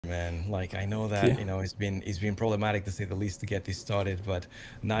man. Like I know Thank that, you. it's been problematic to say the least to get this started, but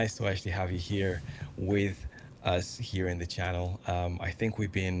nice to actually have you here with us here in the channel. I think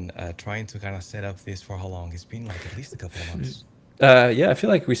we've been trying to kind of set up this for how long? It's been like at least a couple of months. Yeah, I feel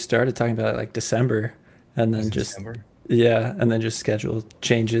like we started talking about it like December, and Was then it just December? yeah, and then just schedule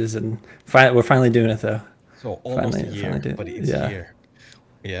changes, and we're finally doing it though. So almost a Finally year, do. but it's Yeah. here.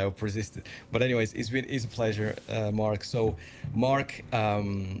 Yeah, persisted. But anyways, it's a pleasure, Mark. So Mark,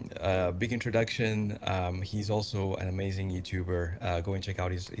 big introduction. He's also an amazing YouTuber. Go and check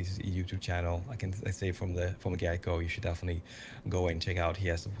out his YouTube channel. I say from the get go, you should definitely go and check out. He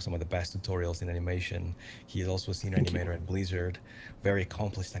has some of the best tutorials in animation. He is also a senior Thank you. animator at Blizzard, very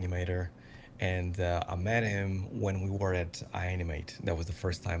accomplished animator. And I met him when we were at iAnimate. That was the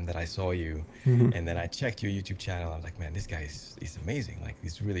first time that I saw you. Hmm. And then I checked your YouTube channel. I was like, man, this guy is amazing. Like,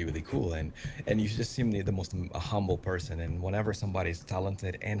 he's really, really cool. And you just seem the most humble person. And whenever somebody is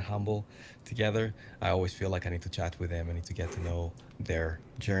talented and humble together, I always feel like I need to chat with them. I need to get to know their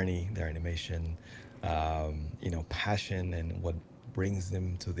journey, their animation, passion, and what brings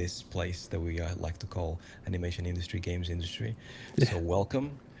them to this place that we like to call animation industry, games industry. Yeah. So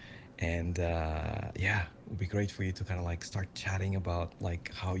welcome. And yeah, it would be great for you to kind of like start chatting about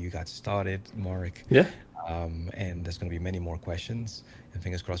like how you got started, Mark. Yeah. And there's going to be many more questions. And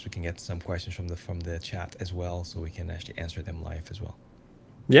fingers crossed we can get some questions from the chat as well, so we can actually answer them live as well.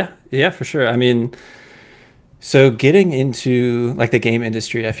 Yeah. Yeah, for sure. I mean, so getting into like the game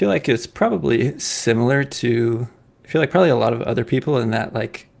industry, I feel like it's probably similar to I feel like probably a lot of other people in that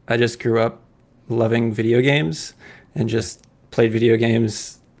like I just grew up loving video games and Yeah, just played video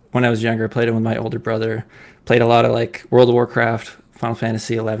games when I was younger. Played them with my older brother. Played a lot of like World of Warcraft, Final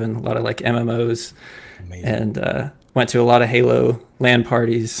Fantasy 11, a lot of like MMOs, amazing. and went to a lot of Halo LAN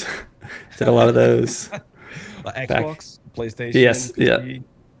parties. Did a lot of those back. Xbox, PlayStation, Yes, yeah, PC. yeah.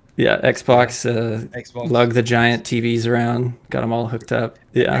 Yeah, Xbox, Xbox. lugged the giant TVs around, got them all hooked up.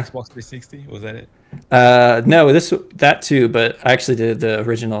 Yeah. Xbox 360, was that it? No, that too, but I actually did the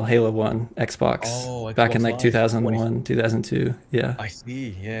original Halo one Xbox Oh, back in Xbox like Live. 2001, 2002. Yeah. I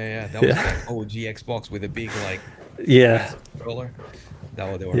see. Yeah, yeah. That was Yeah. like OG Xbox with a big like Yeah. massive controller. They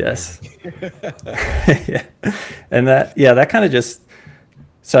were amazing. Yes. Yeah. And that kind of just,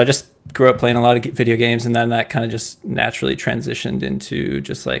 so I just grew up playing a lot of video games, and then that kind of just naturally transitioned into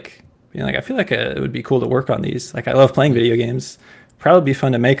just like being like, I feel like it would be cool to work on these. Like, I love playing video games, probably be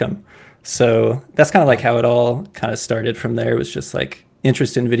fun to make them. So that's kind of like Wow. how it all kind of started from there, was just like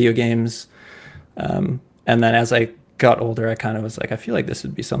interest in video games. And then as I got older, I kind of was like, I feel like this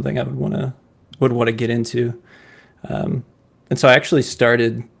would be something I would want to get into. And so I actually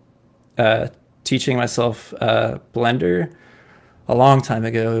started uh, teaching myself Blender a long time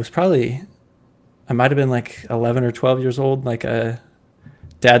ago. It was probably, I might have been like 11 or 12 years old. Like dad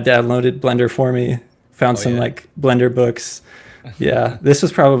downloaded Blender for me, found Oh some yeah. like Blender books. Yeah, this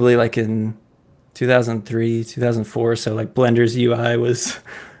was probably like in 2003, 2004. So like Blender's UI was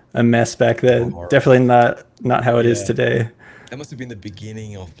a mess back Oh, then. horrible. Definitely not how it is Yeah. today. That must have been the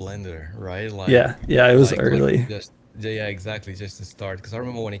beginning of Blender, right? Yeah, yeah, it was Like early. just yeah, yeah, exactly, just to start. Because I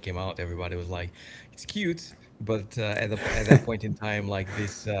remember when it came out, everybody was like, "It's cute," but at that point in time, like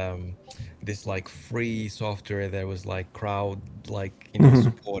this like free software that was like crowd Hmm.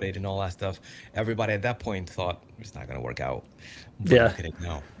 supported and all that stuff. Everybody at that point thought it's not gonna work out. But Yeah, look at it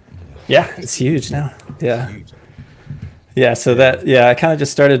now. yeah, it's huge now. It's Yeah. huge. Yeah, so Yeah. yeah, I kind of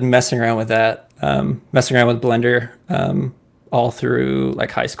just started messing around with that, messing around with Blender, all through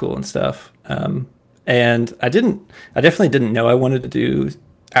like high school and stuff. And I definitely didn't know I wanted to do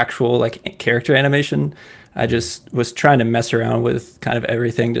actual like character animation. I just was trying to mess around with kind of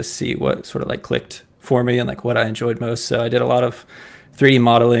everything to see what sort of like clicked for me and like what I enjoyed most. So I did a lot of 3D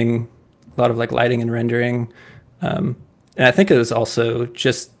modeling, a lot of like lighting and rendering. And I think it was also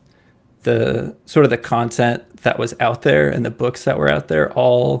just the sort of the content that was out there and the books that were out there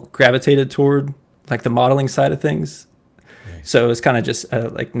all gravitated toward like the modeling side of things. Nice. So it was kind of just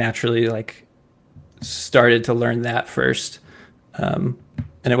like naturally like started to learn that first. And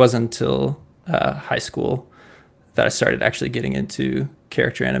it wasn't until high school that I started actually getting into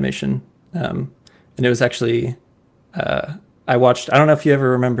character animation. And it was actually, I watched, I don't know if you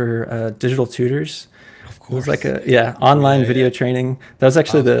ever remember Digital Tutors. Of It was like course. a, yeah, online Yeah, video yeah. training. That was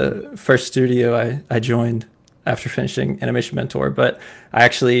actually Absolutely. the first studio I joined after finishing Animation Mentor, but I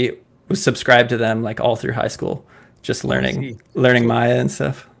actually was subscribed to them like all through high school, just Oh, I learning see. learning So Maya and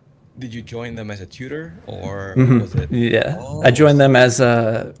stuff. did you join them as a tutor or Hmm. was it? Yeah, I Oh, I joined them see.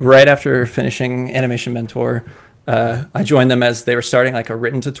 as right after finishing Animation Mentor. Yeah, I joined them as they were starting like a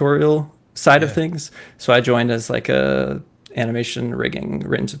written tutorial side of yeah. things. So I joined as like a animation rigging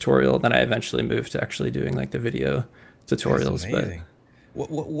written tutorial. Then I eventually moved to actually doing like the video That is tutorials. But amazing.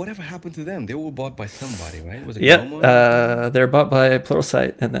 Whatever happened to them? They were bought by somebody, right? Was it yeah, Goma or something? they're bought by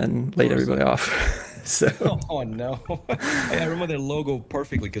Pluralsight and then laid everybody Pluralsight. off. So Oh no! I remember their logo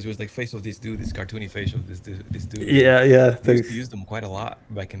perfectly because it was like face of this dude, this cartoony face of this dude, and yeah, yeah. we used to use them quite a lot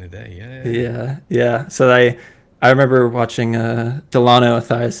back in the day. Yeah, yeah, yeah. Yeah, yeah. So I remember watching Delano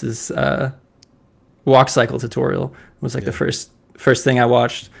Mathias's walk cycle tutorial. It was like the Yeah. first thing I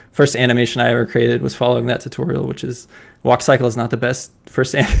watched. First animation I ever created was following that tutorial, which is walk cycle is not the best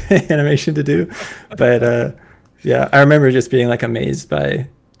first animation to do, but yeah, I remember just being like amazed by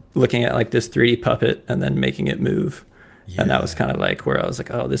looking at like this 3D puppet and then making it move, and that was Yeah, kind of like where I was like,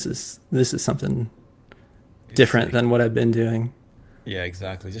 oh, this is something it's different like than what I've been doing. yeah,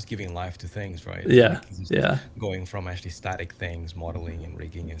 exactly. Just giving life to things, right? Yeah, Like just yeah, going from actually static things, modeling and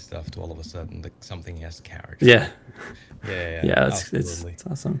rigging and stuff, to all of a sudden like something has character. yeah, Yeah, yeah, yeah, yeah. It's absolutely. it's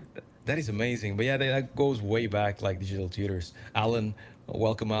awesome. That is amazing. But yeah, that goes way back, like digital tutors. Alan,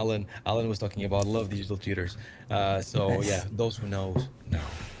 welcome, Alan. Alan was talking about love digital tutors. So yeah, Nice. those who know,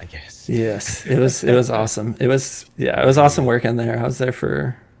 I guess. Yes, it was awesome. It was awesome Yeah. working there. I was there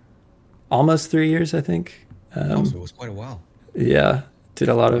for almost 3 years, I think. Also, it was quite a while. Yeah, did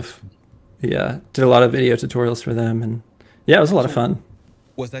a lot of Awesome. did a lot of video tutorials for them, and yeah, it was a lot of So fun.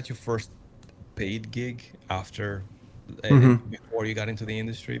 was that your first paid gig after, Hmm. before you got into the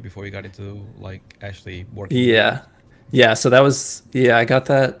industry, before you got into like actually working in Yeah, games? yeah. So that was yeah. I got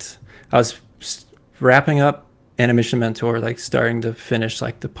that. I was wrapping up Animation Mentor, like starting to finish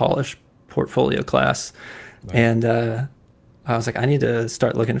like the polish portfolio class, Right. and I was like, I need to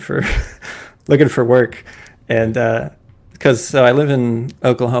start looking for looking for work, and Right. because so I live in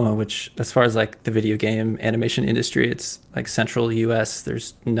Oklahoma, which as far as like the video game animation industry, it's like central U.S.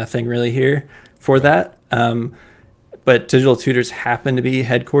 There's nothing really here for Right. that. But Digital Tutors happen to be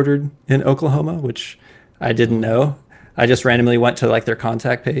headquartered in Oklahoma, which I didn't Oh, know. I just randomly went to like their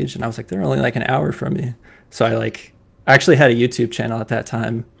contact page, and I was like, they're only like an hour from me. So I actually had a YouTube channel at that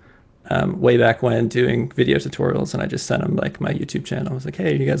time, way back when doing video tutorials, and I just sent them like my YouTube channel. I was like,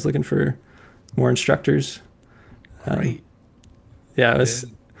 hey, are you guys looking for more instructors? Um, great. yeah, it Yeah, was,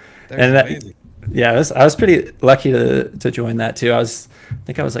 that is and that, amazing. yeah, I was pretty lucky to join that too. I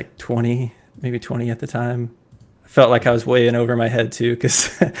think I was like 20, maybe 20 at the time. I felt like I was way in over my head too,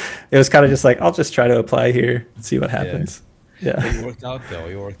 because it was kind of just like, I'll just try to apply here and see what Yeah. happens. But Yeah. you worked out though.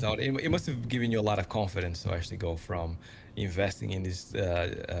 You worked out. It must have given you a lot of confidence to actually go from investing in this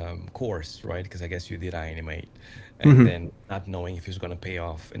course, right? Because I guess you did animate, and Mhm. then not knowing if it was going to pay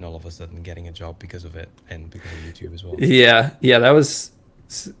off, and all of a sudden getting a job because of it, and because of YouTube as well. Yeah. Yeah. That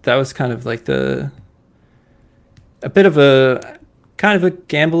was kind of like a bit of a kind of a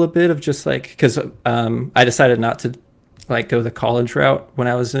gamble, a bit of just like, because I decided not to like go the college route when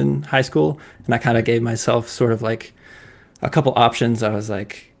I was in high school, and I kind of Right. gave myself sort of like a couple options. I was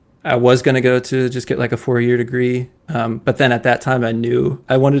like, I was going to go to just get like a 4 year degree. But then at that time, I knew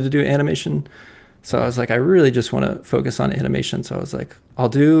I wanted to do animation. So I Right. was like, I really just want to focus on animation. So I was like, I'll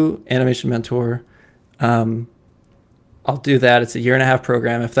do Animation Mentor. Um, I'll do that. It's a year and a half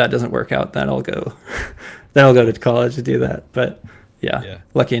program. If that doesn't work out, then I'll go, then I'll go to college to do that. But yeah, Yeah.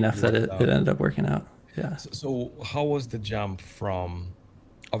 lucky enough You that worked it out. ended up working out. Yeah. So how was the jump from,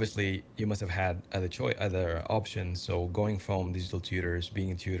 obviously you must have had other options. So going from digital tutors,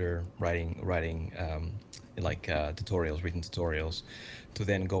 being a tutor, writing like tutorials, written tutorials, to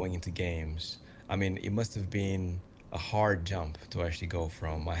then going into games. I mean, it must have been a hard jump to actually go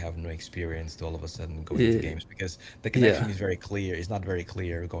from I have no experience to all of a sudden going into Yeah. games, because the connection Yeah. is very clear. It's not very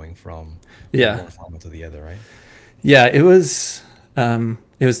clear going from Yeah. one format to the other, right? Yeah, it was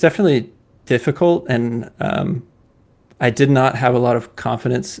definitely difficult, and I did not have a lot of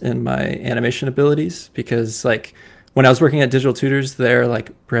confidence in my animation abilities, because like when I was working at Digital Tutors, their like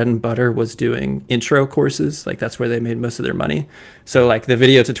bread and butter was doing intro courses. Like that's where they made most of their money. So Right. like the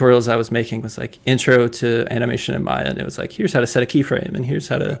video tutorials I was making was like intro to animation in Maya, and it was like, here's how to set a keyframe, and here's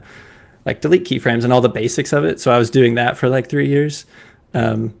how to Right. like delete keyframes and all the basics of it. So I was doing that for like 3 years.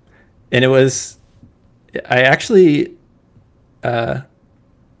 Um, and it was I actually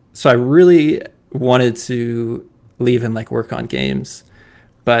so I really wanted to leave and like work on games,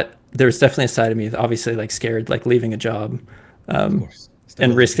 but there was definitely a side of me that obviously like scared like leaving a job, Of um, course.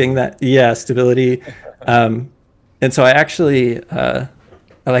 and Stability, risking right? that, yeah, stability. And so I actually I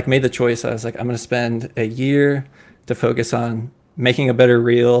like made the choice. I was like, I'm going to spend a year to focus on making a better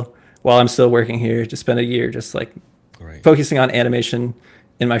reel while I'm still working here. Just spend a year just like Great. focusing on animation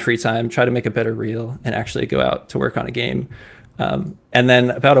in my free time, try to make a better reel, and actually go out to work on a game. And then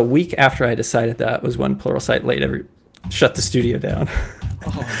about a week after I decided that was when Pluralsight shut the studio down.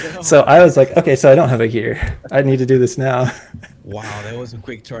 Oh So no. I was like, okay, so I don't have a year. I need to do this now. Wow, that was a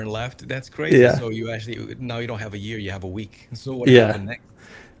quick turn left. That's crazy. Yeah. So you actually now you don't have a year, you have a week. So what Yeah. happened next?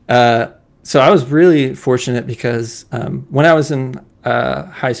 Uh, so I was really fortunate because when I was in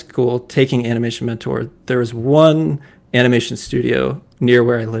high school taking animation mentor, there was one animation studio near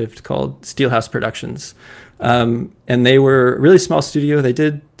where I lived called Steelhouse Productions. And they were a really small studio. They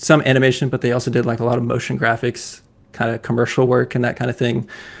did some animation, but they also did like a lot of motion graphics, kind of commercial work and that kind of thing.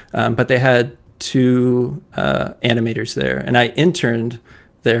 But they had two animators there. And I interned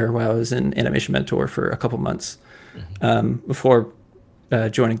there while I was in animation mentor for a couple months Hmm. before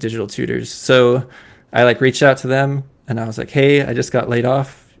joining Digital Tutors. So I like reached out to them and I was like, "Hey, I just got laid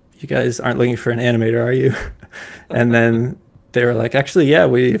off. You guys aren't looking for an animator, are you?" And then they were like, "Actually, yeah,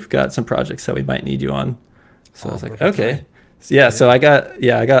 we've got some projects that we might need you on." So I Oh, was like, perfect "Okay." time. So yeah, so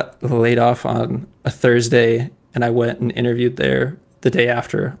Yeah. I got laid off on a Thursday and I went and interviewed there the day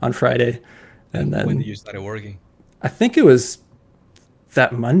after on Friday. And And when did then you start working? I think it was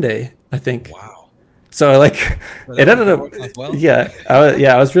that Monday, I think. Wow. So like So it ended that up worked out well. yeah,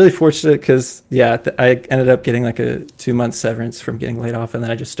 I was really fortunate because yeah, I ended up getting like a 2 month severance from getting laid off, and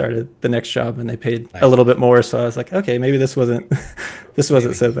then I just started the next job and they paid a Nice. little bit more, so I was like, okay, maybe this wasn't this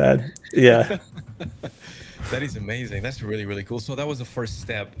wasn't Maybe. so bad. Yeah. That is amazing. That's really, really cool. So that was the first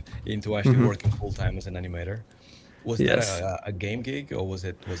step into actually Hmm. working full time as an animator. Was that Yes. a game gig or was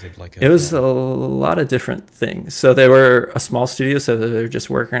it like It a was a lot of different things. So they were a small studio, so they're just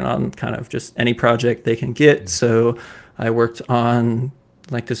working on kind of just any project they can get. Mm, So I worked on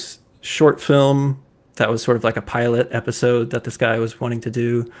like this short film that was sort of like a pilot episode that this guy was wanting to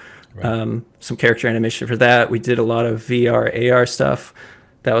do. right? Some character animation for that. We did a lot of VR, AR stuff.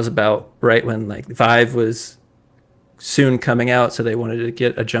 That was about right when like Vive was soon coming out, so they wanted to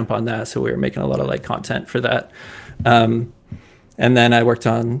get a jump on that. So we were making a lot of like content for that. Um, and then I worked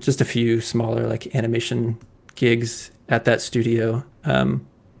on just a few smaller like animation gigs at that studio.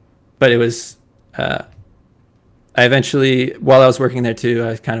 But it was, uh, I eventually, while I was working there too,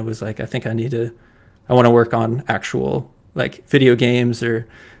 I kind of was like, I think I want to work on actual like video games or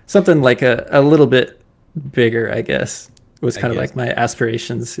something like a little bit bigger, I guess, was I kind of guess. like my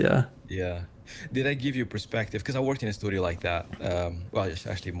aspirations. Yeah. Yeah. Did I give you perspective? Because I worked in a studio like that. Well, it's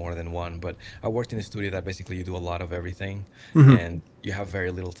actually more than one, but I worked in a studio that basically you do a lot of everything Hmm. and you have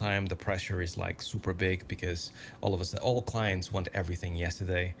very little time. The pressure is like super big because all clients want everything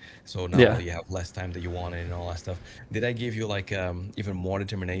yesterday. So now Yeah. you have less time that you wanted and all that stuff. Did I give you like even more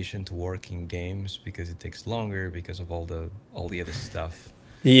determination to work in games because it takes longer because of all the other stuff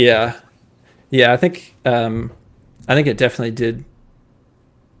that Yeah. goes on? Yeah. I think it definitely did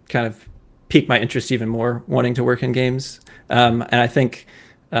kind of pique my interest even more, wanting to work in games. And I think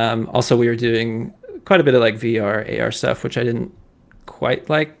also we were doing quite a bit of like VR, AR stuff, which I didn't quite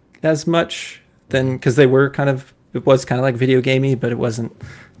like as much then Hmm. because they were kind of it was kind of like video gamey, but it wasn't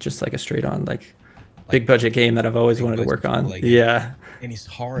just like a straight on like big Like budget game that I've always big wanted to budget work on. AAA game. Yeah, And it's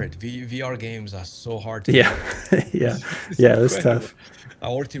hard. VR games are so hard to yeah, do. yeah, It's yeah. It was incredible. tough.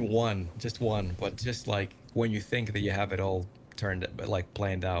 I worked in one, just one, but just like when you think that you have it all turned, like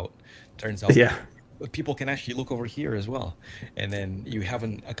planned out, turns out Yeah. people can actually look over here as well. And then you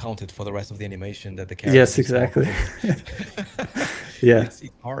haven't accounted for the rest of the animation that the character Yes, needs to walk exactly. over. Yeah, It's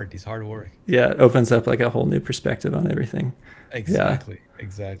hard. It's hard work. yeah. It opens up like a whole new perspective on everything. Yeah, Exactly,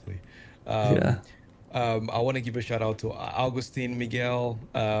 exactly. Um, yeah. I want to give a shout out to Augustine Miguel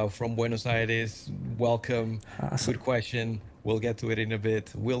from Buenos Aires. Welcome. Good Awesome. question. We'll get to it in a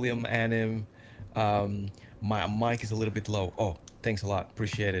bit. William Anim. Um, my mic is a little bit low. Oh, thanks a lot.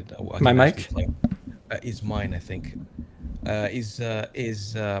 Appreciate it. I My can actually mic. play. Is mine, I think.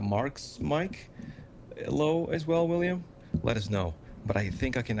 Is Mark's mic low as well, William? Let us know. But I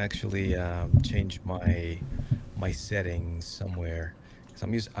think I can actually change my settings somewhere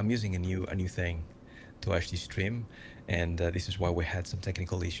because I'm using a new thing to actually stream, and this is why we had some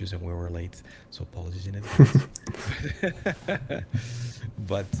technical issues and we were late. So apologies in advance.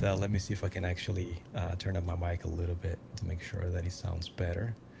 But let me see if I can actually turn up my mic a little bit to make sure that it sounds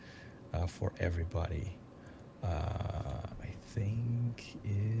better for everybody. I think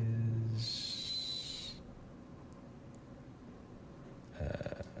is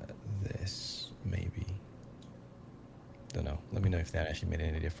this maybe. Don't know. Let me know if that actually made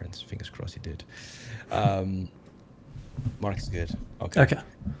any difference. Fingers crossed it did. Um, Mark's good. Okay. Okay.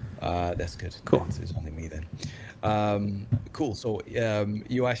 That's good. Cool. That is only me then. Cool. So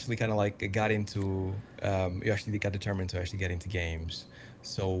you actually kind of like got into, you actually got determined to actually get into games.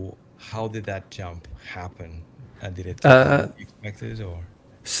 So how did that jump happen? Did it happen Uh, as you expected or?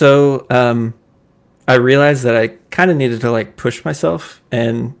 so I realized that I kind of needed to like push myself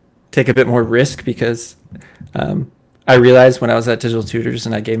and take a bit more risk because um, I realized when I was at Digital Tutors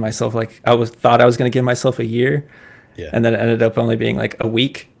and I gave myself like I was thought I was going to give myself a year, Yeah. and then it ended up only being like a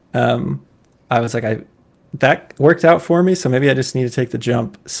week. I was like, I that worked out for me, so maybe I just need to take the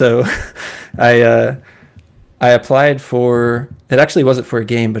jump. So I I applied for it. Actually, wasn't for a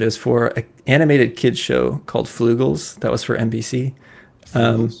game, but it was for an animated kids show called Flugels. That was for NBC.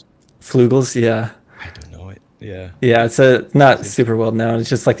 Um, Flugels? Flugels, yeah. I don't know it. Yeah. Yeah, it's a not Sounds super interesting. well known. It's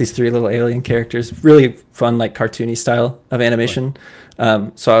just like these three little alien characters, really fun, like cartoony style of Right. animation.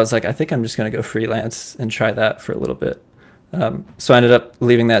 So I was like, I think I'm just gonna go freelance and try that for a little bit. So I ended up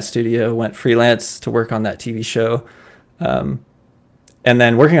leaving that studio, went freelance to work on that TV show, um, and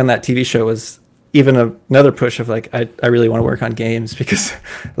then working on that TV show was even another push of like I really want to work on games because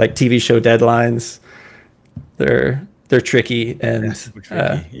like TV show deadlines they're tricky Yeah, and super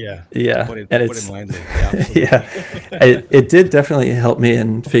tricky. Yeah. yeah, and Put it it's mildly. Yeah, yeah, absolutely. it did definitely help me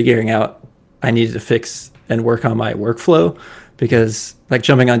in figuring out I needed to fix and work on my workflow because like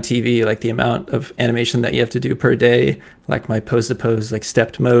jumping on TV, like the amount of animation that you have to do per day, like my pose to pose, like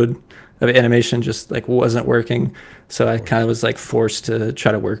stepped mode of animation just like wasn't working. So Of I kind of course. was like forced to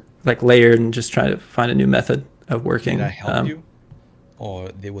try to work like layered and just try to find a new method of Did that working. help you,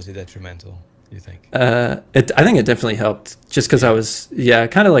 or was it detrimental, do you think? I think it definitely helped just because I Yeah. was, yeah,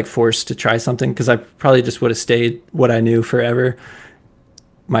 kind of like forced to try something because I probably just would have stayed what I knew forever,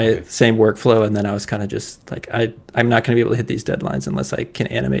 my Okay. same workflow. And then I was kind of just like, I'm not going to be able to hit these deadlines unless I can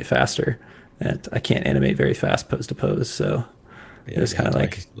animate faster. And I can't animate very fast pose to pose. So it Yeah, was you kind have of to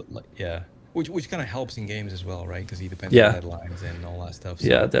like, actually, yeah, which kind of helps in games as well, right? Because it depends on yeah, deadlines and all that stuff.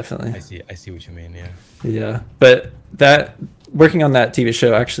 yeah, So definitely. I see what you mean. Yeah. Yeah. But that working on that TV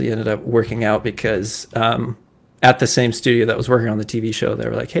show actually ended up working out because at the same studio that was working on the TV show, they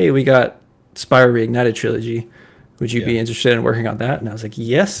were like, hey, we got Spyro Reignited Trilogy. Would you Yeah. be interested in working on that? And I was like,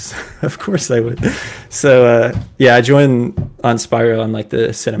 yes, of course I would. So yeah, I joined on Spyro on like the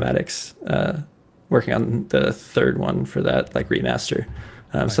cinematics, working on the third one for that like remaster.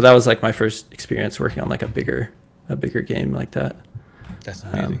 So that Nice. was like my first experience working on like a bigger game like that. That's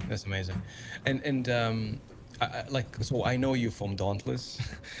Um, amazing. That's amazing. And like, so I know you from Dauntless,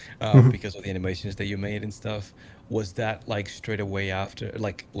 because of the animations that you made and stuff. Was that like straight away after,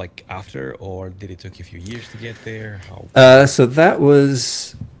 like after, or did it took you a few years to get there? How? So that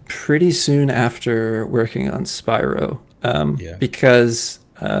was pretty soon after working on Spyro, Yeah. because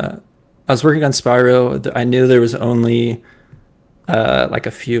I was working on Spyro. I knew there was only like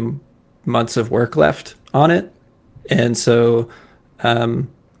a few months of work left on it, and so um,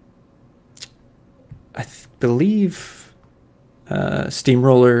 believe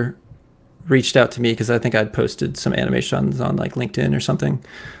Steamroller reached out to me because I think I'd posted some animations on like LinkedIn or something.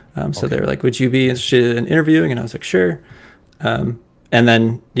 So they Okay. were like, "Would you be interested in interviewing?" And I was like, "Sure." And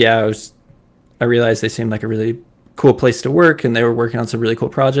then yeah, I realized they seemed like a really cool place to work, and they were working on some really cool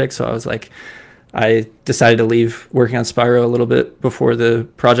projects. So I was like, I decided to leave working on Spyro a little bit before the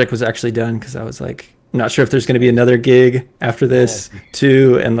project was actually done because I was like, not sure if there's going to be another gig after Oh, I this see.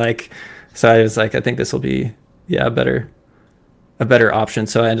 too, and like, so I was like, I think this will be yeah a better option.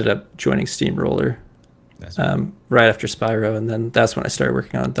 So I ended up joining Steamroller That's cool. right after Spyro, and then that's when I started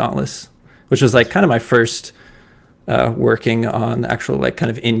working on Dauntless, which was like That's kind of my first working on actual like kind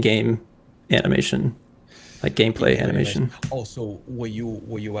of in-game animation, like gameplay in-game animation. animation. Also, were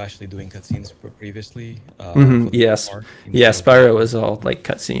you actually doing cutscenes previously, for the most Yes, part in yeah. Digital Tutor? Spyro was all like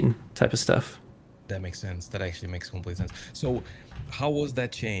cutscene type of stuff. That makes sense. That actually makes complete sense. So, how was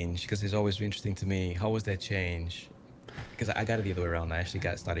that change? Because it's always interesting to me. How was that change? Because I got it the other way around. I actually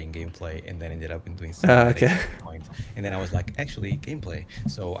got started in gameplay and then ended up in doing cinematics Okay. at one point. And then I was like, actually, gameplay.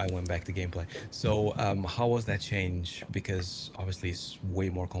 So I went back to gameplay. So, how was that change? Because obviously it's way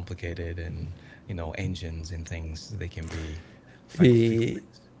more complicated, and engines and things, they can be quite The complex.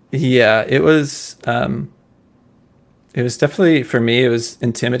 yeah, it was definitely for me. It was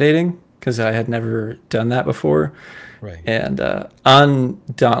intimidating because I had never done that before. Right. And on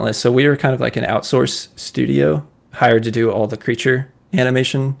Dauntless, so we were kind of like an outsource studio hired to do all the creature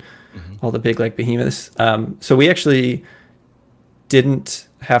animation, Hmm. all the big like behemoths. So we actually didn't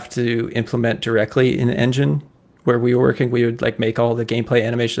have to implement directly in engine where we were working. We would like make all the gameplay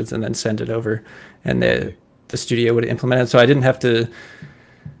animations and then send it over, and Okay. the studio would implement it. So I didn't have to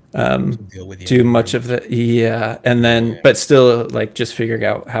To deal with the do engine much very of much. the yeah, and then Yeah. but still like just figuring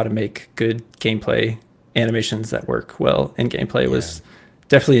out how to make good gameplay animations that work well in gameplay Yeah. was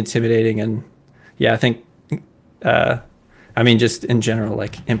definitely intimidating. And yeah, I think uh I mean just in general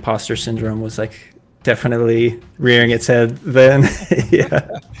like imposter syndrome was like definitely rearing its head then. Yeah.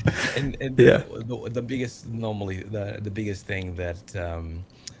 And Yeah. the biggest normally the biggest thing that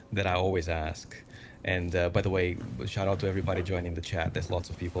that I always ask, and by the way, shout out to everybody joining the chat. There's lots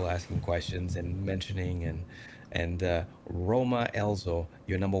of people asking questions and mentioning, and Roma Elzo,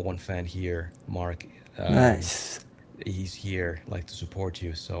 your number one fan here, Mark. Nice. He's here like to support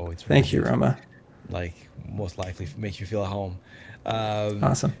you, so it's really Thank you, good. Roma. Like most likely makes you feel at home.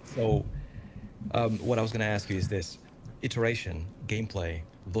 Awesome. So what I was going to ask you is this: iteration, gameplay,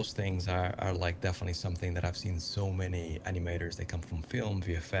 those things are like definitely something that I've seen so many animators that come from film,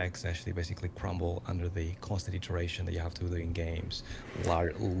 VFX, actually basically crumble under the constant iteration that you have to do in games.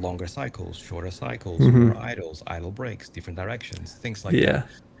 Longer cycles, shorter cycles, more idles, idle breaks, different directions, things like that. Yeah.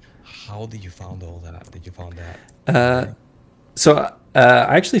 How did you found all that? Did you found that Uh, rewarding? so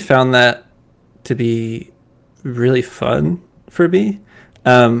I actually found that to be really fun for me,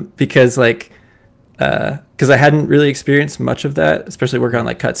 because like because I hadn't really experienced much of that, especially working on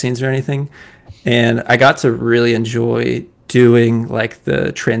like cutscenes or anything, and I got to really enjoy doing like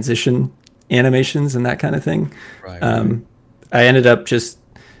the transition animations and that kind of thing. Right, right. Um, I ended up just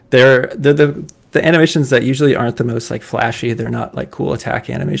the animations that usually aren't the most like flashy. They're not like cool attack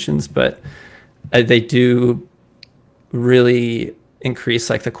animations, but they do really increase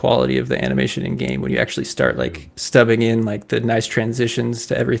like the quality of the animation in game when you actually start like stubbing in like the nice transitions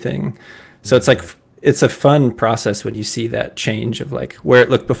to everything. So it's like Mm-hmm. it's a fun process when you see that change of like where it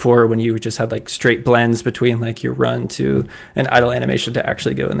looked before when you just had like straight blends between like your run to an idle animation to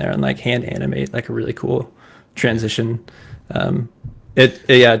actually go in there and like hand animate like a really cool Yeah. transition.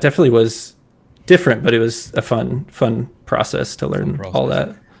 Yeah, it definitely was different, but it was a fun process to Fun learn all process.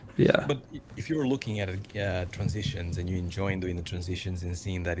 that. Yeah. But if you're looking at transitions and you enjoying doing the transitions and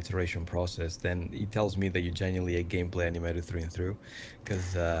seeing that iteration process, then it tells me that you're genuinely a gameplay animator through and through.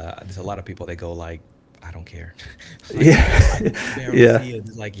 Because there's a lot of people that go like, I don't care. Like I Yeah. can barely Yeah. see it.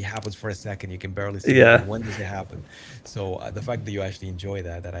 It's like it happens for a second. You can barely see it. Like Yeah. when does it happen? So the fact that you actually enjoy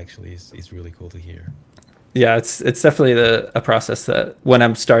that, that actually is really cool to hear. Yeah, it's definitely a process that when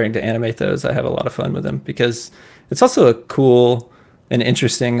I'm starting to animate those, I have a lot of fun with them because it's also a cool and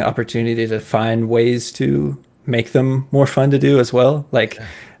interesting opportunity to find ways to make them more fun to do as well. Like, Yeah,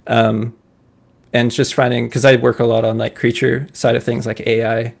 um, and just finding because I work a lot on like creature side of things, like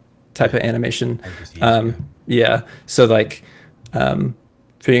AI type yeah. of animation. I can see it. Yeah. Yeah, so like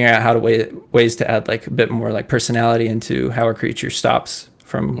figuring out how to ways to add like a bit more like personality into how a creature stops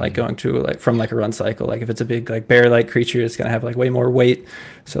from like Hmm. going to like from like a run cycle. Like if it's a big like bear like creature, it's gonna have like way more weight.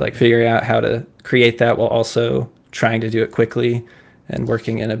 So like Yeah. figuring out how to create that while also trying to do it quickly and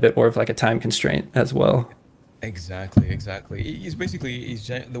working in a bit more of like a time constraint as well. Exactly, exactly. It's basically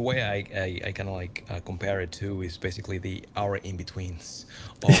the way I kind of like compare it to is basically the hour in betweens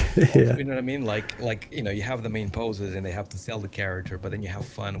of Yeah. you know what I mean? Like you know you have the main poses and they have to sell the character, but then you have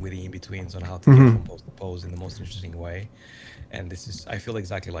fun with the in betweens on how to get from Hmm. pose to pose in the most interesting way. And this is I feel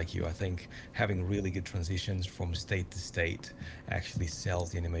exactly like you. I think having really good transitions from state to state actually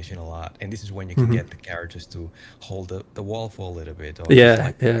sells the animation a lot. And this is when you can Hmm. get the characters to hold the wall for a little bit or just Yeah.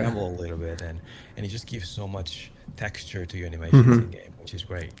 like Yeah. scramble a little bit and it just gives so much texture to your animations in Hmm. game, which is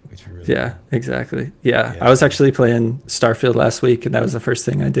great, which is really Yeah, cool. exactly. Yeah, Yeah, I was yeah. actually playing Starfield last week, and that was the first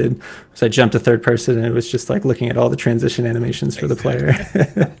thing I did. So I jumped to third person, and it was just like looking at all the transition animations for the player.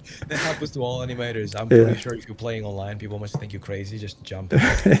 Exactly. That happens to all animators. I'm pretty Yeah, sure if you're playing online, people must think you're crazy, just jumping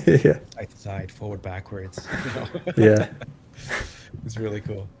yeah, side to side, forward, backwards, you know. yeah. It's really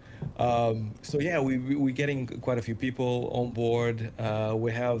cool. So yeah, we're getting quite a few people on board.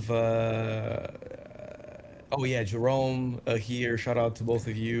 We have oh yeah, Jerome here. Shout out to both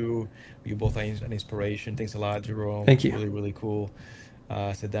of you. You both are an inspiration. Thanks a lot, Jerome. Thank you. Really, really cool.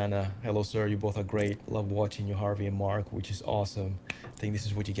 Sedana, hello sir. You both are great. Love watching you, Harvey and Mark, which is awesome. I think this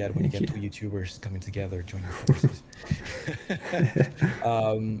is what you get when you Thank get you. two YouTubers coming together, joining forces.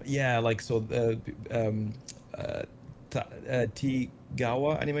 Yeah, like so. Uh, T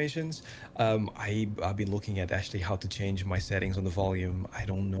Gawa animations. I've been looking at actually how to change my settings on the volume. I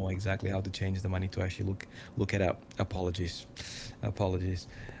don't know exactly how to change them. I need to actually look it up. Apologies, apologies.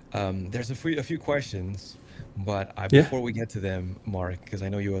 There's a few questions, but Yeah. before we get to them, Mark, because I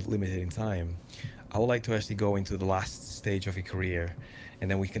know you are limited in time, I would like to actually go into the last stage of your career,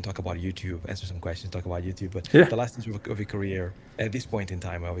 and then we can talk about YouTube, answer some questions, talk about YouTube. But Yeah. the last stage of your career, at this point in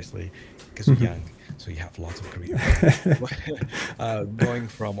time, obviously, because you're Hmm. young, so you have lots of career ahead. But, going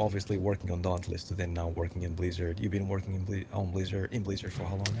from obviously working on Dauntless to then now working in Blizzard, you've been working on Blizzard for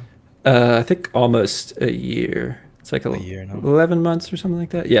how long now? I think almost a year. It's like A year now. 11 months or something like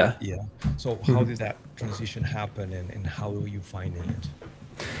that. Yeah. Yeah. So how Mhm. did that transition happen, and how are you finding it?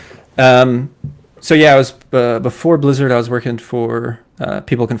 So yeah, I was before Blizzard. I was working for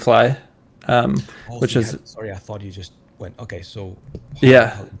People Can Fly, Oh, so which you is had, sorry, I thought you just went, okay, so how,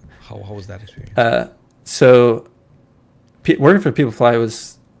 yeah. how, how was that experience? So working for People Fly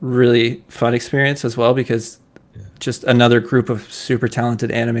was really fun experience as well because Yeah, just another group of super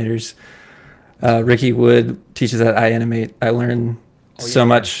talented animators. that's great. Ricky Wood teaches at I Animate. I learned Oh, yeah, so yeah.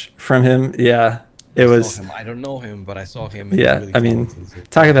 much from him. Yeah, I it saw was. him. I don't know him, but I saw him and he's Yeah, really I mean, talented. So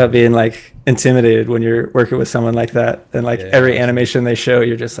talk yeah, about being like intimidated when you're working with someone like that, and like yeah, every absolutely. animation they show,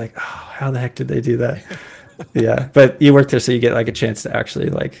 you're just like, oh, how the heck did they do that? Yeah, but you work there, so you get like a chance to actually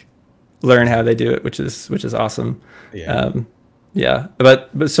like learn how they do it, which is awesome. Yeah. Um, yeah,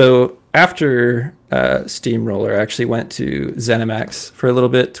 but so after Steamroller, I actually went to ZeniMax for a little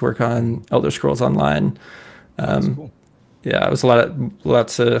bit to work Mhm. on Elder Scrolls Online. Oh, that's Um, cool. yeah, it was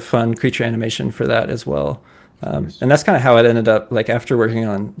lots of fun creature animation for that as well. Of course. And that's kind of how it ended up. Like after working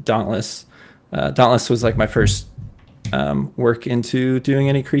on Dauntless, Dauntless was like my first work into doing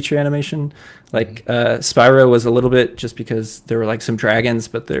any creature animation. Hmm. Like Spyro was a little bit just because there were like some dragons,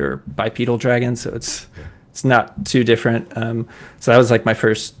 but they're bipedal dragons, so Yeah. it's not too different. So that was like my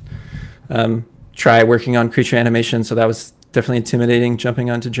first try working on creature animation. So that was definitely intimidating, jumping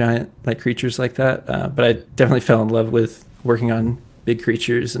onto giant like creatures like that. But I Yeah. definitely fell in love with working on big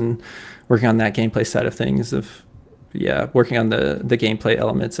creatures and working on that gameplay side of things. Of yeah, working on the gameplay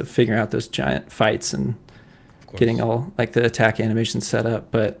elements of figuring out those giant fights and Of getting course. all like the attack animation set up.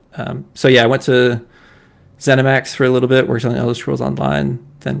 But so yeah, I went to ZeniMax for a little bit, worked on Elder Scrolls Online,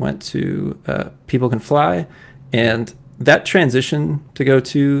 then went to People Can Fly, Yeah. and that transition to go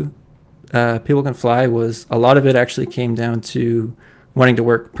to People Can Fly was a lot of it actually came down to wanting to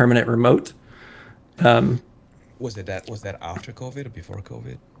work permanent remote. Um, Was that after COVID or before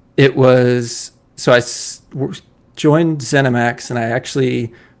COVID? it was so joined ZeniMax, and I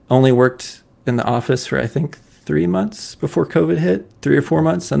actually only worked in the office for I think 3 months before COVID hit, 3 or 4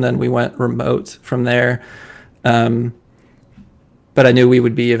 months, and then we went remote from there. Um, but I knew we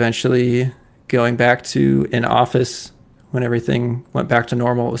would be eventually going back to an office when everything went back to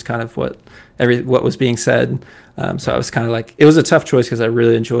normal. It was kind of what was being said. So I Right. was kind of like, it was a tough choice because I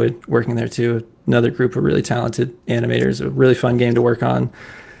really enjoyed working there too. Another group of really talented animators, a really fun game to work on.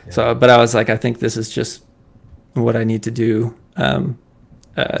 Yeah. So, but I was like, I think this is just what I need to do.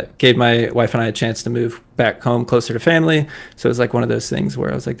 Gave my wife and I a chance to move back home closer to family. So it was like one of those things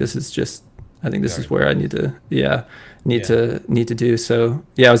where I was like, this is just, I think this Very is where I need important. to, yeah, Yeah. need to do. So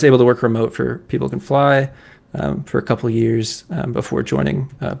yeah, I was able to work remote for People Can Fly for a couple of years before joining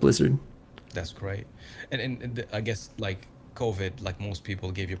Blizzard. That's great. And I guess like COVID, like most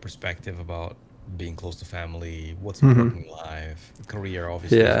people, gave you perspective about being close to family, what's Hmm. important in life. Career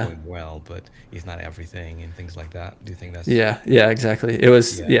obviously is Yeah. going well, but it's not everything and things like that. Do you think that's Yeah, yeah, exactly. It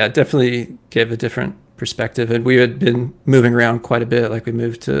was, yeah. yeah, it definitely gave a different perspective. And we had been moving around quite a bit. Like we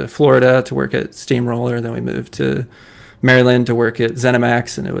moved to Florida to work at Steamroller, then we moved to Maryland to work at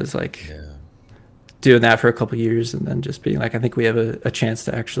ZeniMax, and it was like Yeah. doing that for a couple of years, and then just being like, I think we have a chance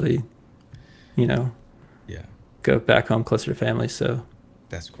to actually, you know, Yeah. go back home closer to family. So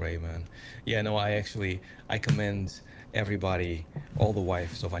That's great, man. Yeah, no, I commend everybody, all the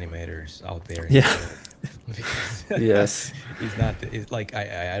wives of animators out there in the yeah, world, because yes, it's not it's like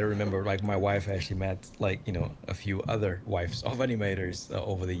I remember like my wife actually met like a few other wives of animators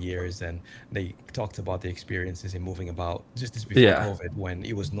over the years, and they talked about the experiences in moving about just this before yeah, COVID when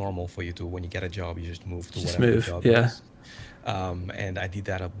it was normal for you to when you get a job you just move to just whatever the move. job Yeah. is. And I did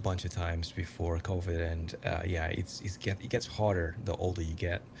that a bunch of times before COVID, and yeah, it gets harder the older you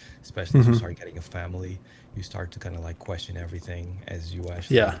get, especially as you Hmm. start getting a family. You start to kind of like question everything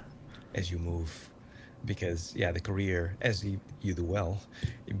Yeah. as you move, because yeah, the career as you do well,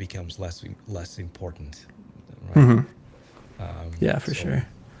 it becomes less important, right? Hmm. Um, Yeah, for so sure.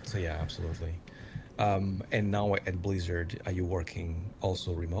 so yeah, absolutely. And now at Blizzard, are you working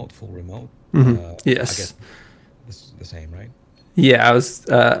also remote, full remote? Hmm. I guess Yes. the same, right? Yeah, I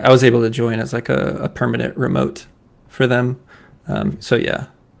was able to join as like a permanent remote for them. Perfect. So yeah,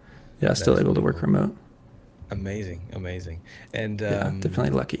 yeah, That still is able to really work cool. remote. Amazing, amazing. And Yeah, definitely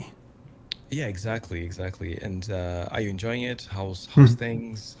lucky. yeah, exactly, exactly. And are you enjoying it? How's Hmm.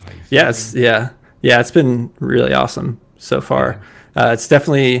 things? How are you Yeah, feeling? it's been really awesome so Yeah. far. It's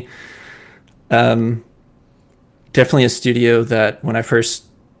um, definitely a studio that when I first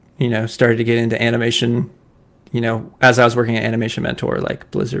started to get into animation, as I was working at Animation Mentor, like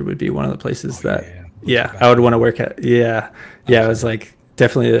Blizzard would be one of the places Oh that, yeah, Blizzard yeah, back I in would the want to day. work at. Yeah, yeah, it was Absolutely. like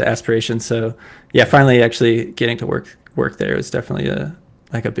definitely the aspiration. So yeah, Yeah. finally actually getting to work there is definitely a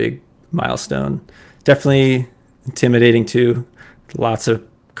big milestone. Absolutely. Definitely intimidating too. Lots of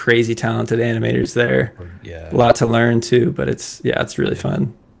crazy talented animators there. A Yeah. lot to learn too, but it's really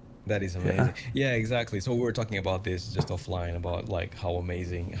fun. That is Yeah. amazing. Yeah, exactly. So we were talking about this just offline about like how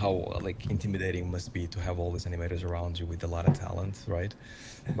amazing, how like intimidating it must be to have all these animators around you with a lot of talent, right?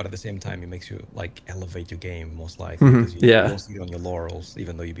 But at the same time, it makes you like elevate your game most likely because you Yeah. don't sit on your laurels,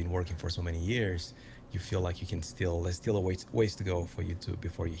 even though you've been working for so many years. You feel like you can still, there's still a ways to go for you to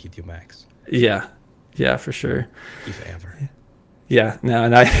before you hit your max, Yeah. Yeah, for sure. if ever. Yeah. No,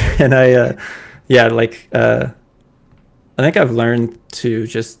 and I and I yeah, like I think I've learned to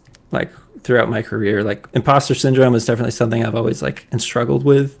just like throughout my career, like imposter syndrome is definitely something I've always like and struggled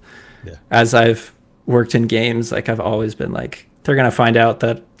with Yeah. as I've worked in games. Like I've always been like, they're gonna find out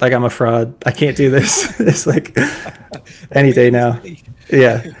that like I'm a fraud. I can't do this. It's like They any made day a now. mistake.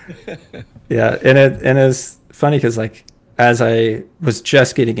 Yeah, yeah, and it's funny because like as I was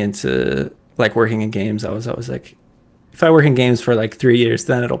just getting into like working in games, I was always like, if I work in games for like 3 years,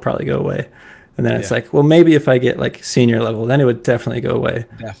 then it'll probably go away. And then it's Yeah, like, well, maybe if I get like senior level, then it would definitely go away.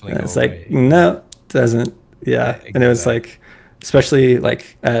 definitely And go it's like, away. no, it doesn't. Yeah. And it was Exactly. like, especially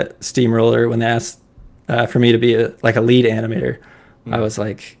like at Steamroller when they asked for me to be like a lead animator, I Mm, was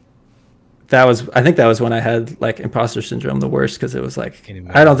like, I think that was when I had like imposter syndrome the worst because it was like, can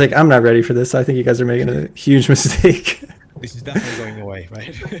I don't think imagine. I'm not ready for this. I think you guys are making a huge mistake. This is definitely going away,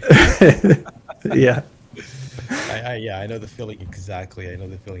 right? Yeah. Yeah, I know the feeling exactly. I know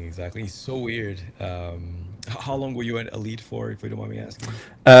the feeling exactly. It's so weird. How long were you a lead for, if you don't mind me asking?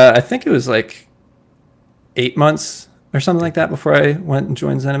 I think it was like 8 months or something like 8 that months. before I went and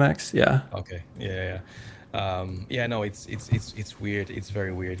joined ZeniMax. Yeah. Okay. Yeah, yeah. Yeah, no, it's weird. It's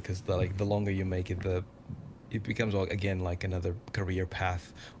very weird because the longer you make it, the it becomes again like another career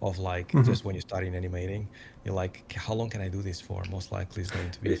path of like Hmm. just when you start in animating, you're like, how long can I do this for? Most likely it's going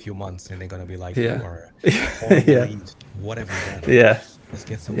to be a few months, and they're gonna be like, you Yeah. are horrible Yeah. lead. What have you done? Yeah. Let's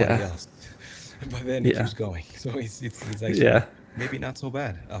get somebody Yeah. else. But then it Yeah. keeps going. So it's actually Yeah. maybe not so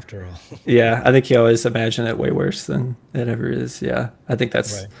bad after all. Yeah. I think you always imagine it way worse than it ever is. Yeah. I think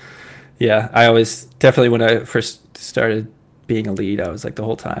that's, Right. yeah. I always definitely, when I first started being a lead, I was like, the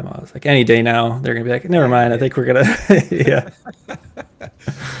whole time, I was like, any day now, they're going to be like, never Any mind. I day. think we're going to, yeah.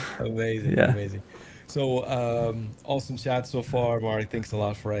 Amazing, Yeah. amazing. So awesome chat so far, Mark. Thanks a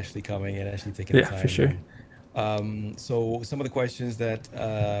lot for actually coming and actually taking the Yeah, for time. sure. And so some of the questions that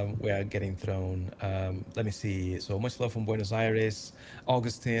we are getting thrown. Let me see. So much love from Buenos Aires,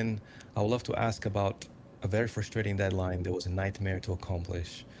 Augustine. I would love to ask about a very frustrating deadline that was a nightmare to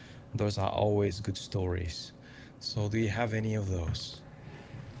accomplish. Those are always good stories. So do you have any of those,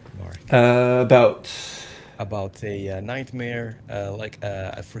 Mark? About, About a nightmare, like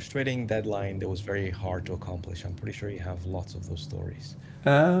a frustrating deadline that was very hard to accomplish. I'm pretty sure you have lots of those stories. I,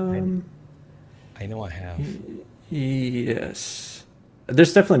 um, I know I have. yes.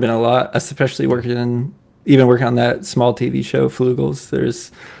 There's definitely been a lot, especially Mm, even working on that small TV show, Flugels.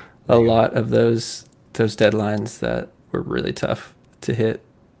 There's there a you go. lot of those deadlines that were really tough to hit.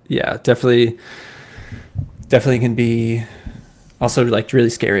 Yeah, definitely can be also like really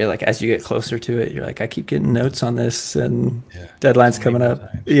scary. Like as you get closer to it, you're like, I keep getting notes on this and Yeah, so deadlines many coming more up.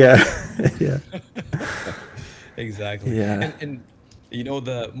 times. Yeah, yeah, Exactly. yeah. And you know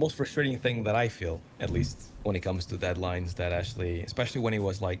the most frustrating thing that I feel, at least when it comes to deadlines, that actually, especially when it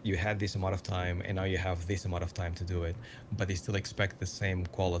was like you had this amount of time and now you have this amount of time to do it, but they still expect the same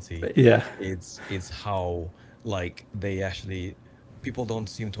quality. Yeah. It's how like they actually people don't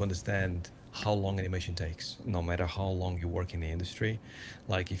seem to understand how long animation takes, no matter how long you work in the industry.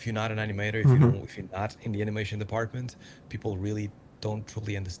 Like if you're not an animator, Hmm. if you're not in the animation department, people really don't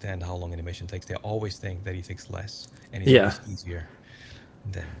truly understand how long animation takes. They always think that it takes less and it's Yeah. always easier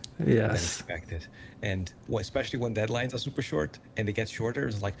than Yes. expected. And especially when deadlines are super short and they get shorter,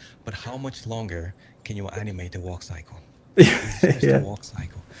 it's like, but how much longer can you animate the walk cycle? It's just a Yeah. walk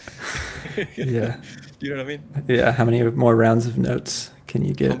cycle. Yeah. You know what I mean? Yeah. How many more rounds of notes can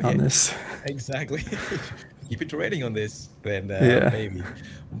you How get on many? this? Exactly. Keep it rating on this, then Yeah. maybe.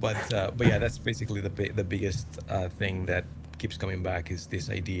 But yeah, that's basically the biggest thing that keeps coming back is this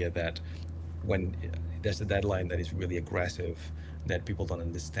idea that when there's a deadline that is really aggressive, that people don't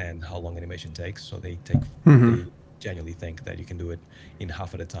understand how long animation takes, so Hmm. they genuinely think that you can do it in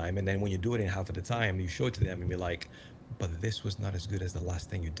half of the time, and then when you do it in half of the time, you show it to them and be like, but this was not as good as the last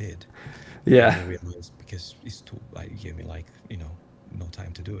thing you did, and then Yeah. they realize because it's too like you gave me like no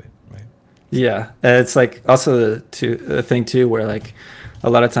time to do it, right? Yeah, and it's like also the thing too where like a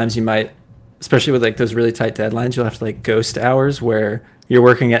lot of times you might, especially with like those really tight deadlines, you'll have to like ghost hours where you're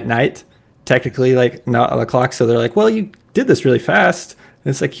working at night, technically Yes. like not on the clock. So they're like, well, you did this really fast. And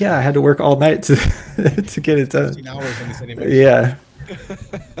it's like, yeah, I had to work all night to to get it done. 15 hours on this animation. Yeah,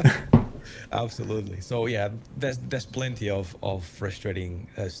 Absolutely. So yeah, there's plenty of frustrating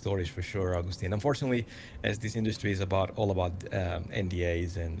stories for sure, Augustine. Unfortunately, as this industry is about all about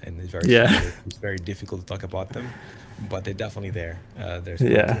NDAs and it's very Yeah. secret, it's very difficult to talk about them, but they're definitely there. There's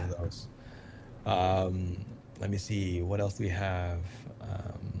plenty Yeah. of those. Let me see, what else do we have?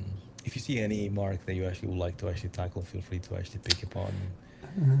 If you see any, Mark, that you actually would like to actually tackle, feel free to actually pick upon.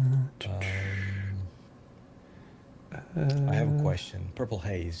 Um, I have a question. Purple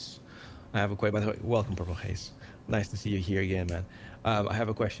Haze. I have a question. By the way, welcome, Purple Haze. Nice to see you here again, man. I have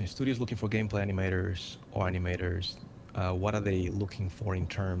a question. Studios looking for gameplay animators or animators. What are they looking for in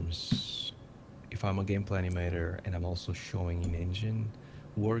terms? If I'm a gameplay animator and I'm also showing in engine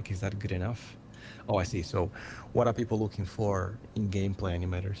work, is that good enough? Oh, I see. So, what are people looking for in gameplay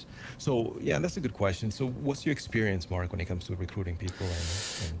animators? So, yeah, that's a good question. So, what's your experience, Mark, when it comes to recruiting people and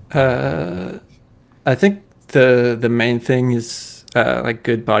everything? Uh, I think the main thing is like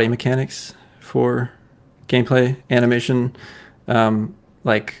good body mechanics for gameplay animation.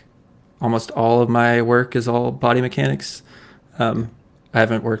 Like almost all of my work is all body mechanics. Yeah. Um, I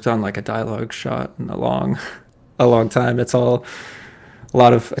haven't worked on like a dialogue shot in a long, a long time. It's all a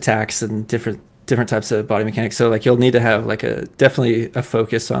lot of attacks and different types of body mechanics. So like you'll need to have like a definitely a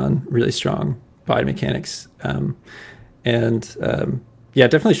focus on really strong body mechanics. And yeah,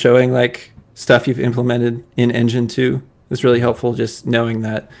 definitely showing like stuff you've implemented in Engine 2 is really helpful. Just knowing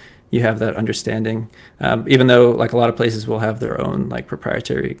that you have that understanding, even though like a lot of places will have their own like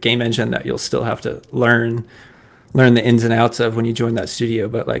proprietary game engine that you'll still have to learn the ins and outs of when you join that studio.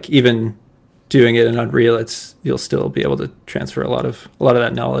 But like even doing it in Unreal, it's you'll still be able to transfer a lot of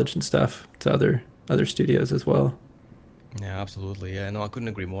that knowledge and stuff to other studios as well. Yeah, absolutely. Yeah, no, I couldn't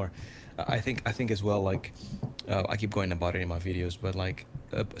agree more. I think as well, like I keep going about it in my videos, but like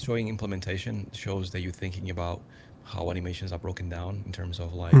showing implementation shows that you're thinking about how animations are broken down in terms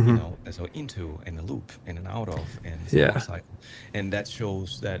of like, Hmm. so into and a loop and an out of and some life Yeah. cycle. And that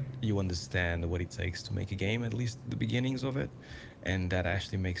shows that you understand what it takes to make a game, at least the beginnings of it. And that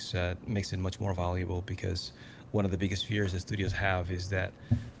actually makes it much more valuable because one of the biggest fears that studios have is that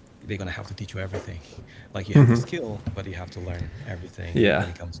they're gonna have to teach you everything. Like you have the Hmm. skill, but you have to learn everything when Yeah.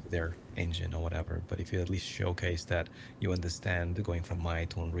 it comes to their engine or whatever. But if you at least showcase that you understand going from Maya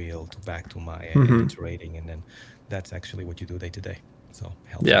to Unreal to back to Maya and Hmm. iterating, and then that's actually what you do day to day. So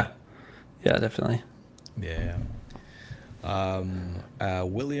helps a Yeah. lot. Yeah. Definitely. Yeah.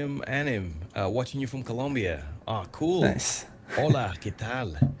 William Anim, watching you from Colombia. Ah, cool. Nice. Hola, ¿qué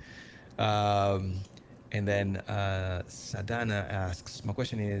tal? Um, and then Sadana asks, my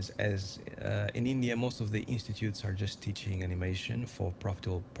question is, as in India, most of the institutes are just teaching animation for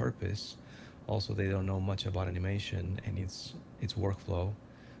profitable purpose. Also, they don't know much about animation and its workflow.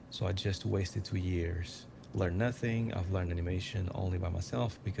 So I just wasted 2 years. Learned nothing. I've learned animation only by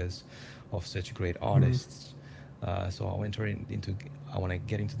myself because of such great Hmm. artists. So I went into, I want to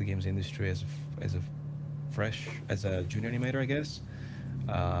get into the games industry as a as a junior animator, I guess.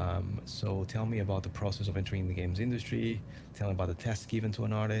 So tell me about the process of entering the games industry. Tell me about the tests given to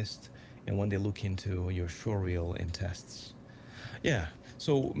an artist, and when they look into your show reel and tests. Yeah.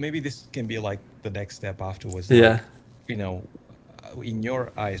 So maybe this can be like the next step afterwards. Yeah. Like, you know, in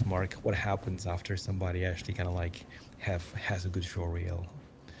your eyes, Mark, what happens after somebody actually kind of like has a good show reel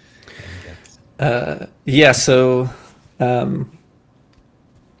and gets. Yeah. So, um,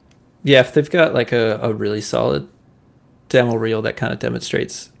 yeah, if they've got like a really solid demo reel that kind of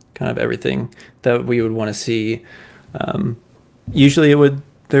demonstrates kind of everything that we would want to see, um, usually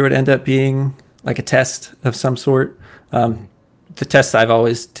there would end up being like a test of some sort. Um, Mhm. the tests I've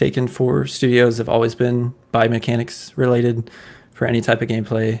always taken for studios have always been biomechanics related for any type of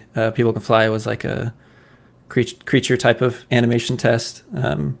gameplay. People Can Fly was like a creature type of animation test,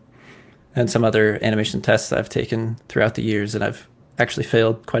 and some other animation tests I've taken throughout the years, and I've actually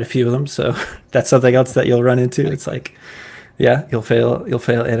failed quite a few of them. So that's something else that you'll run into. Like, It's like, yeah, you'll fail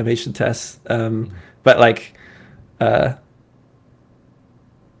animation tests. mhm. But like, uh,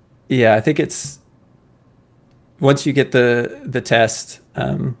 yeah, I think it's once you get the test.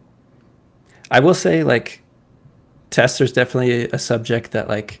 I will say like tests. There's definitely a subject that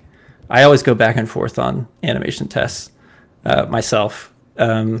like I always go back and forth on animation tests myself.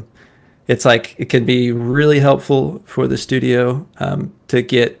 It's like it can be really helpful for the studio to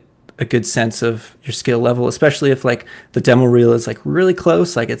get a good sense of your skill level, especially if like the demo reel is like really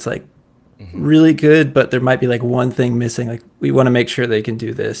close, like it's like Mhm. really good, but there might be like one thing missing. Like we want to make sure they can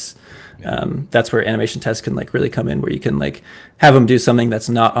do this. Yeah. That's where animation tests can like really come in, where you can like have them do something that's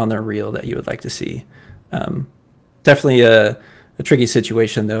not on their reel that you would like to see. Um, Definitely a tricky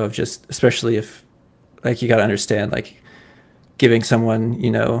situation though, of just especially if like you got to understand like giving someone,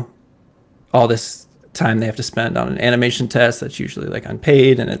 all this time they have to spend on an animation test that's usually like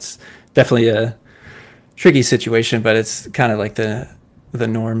unpaid, and it's definitely a tricky situation, but it's kind of like the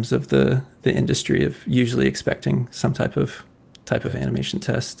norms of the industry of usually expecting some type of animation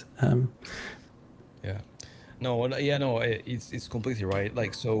test. Yeah. No, yeah, no, it's completely right.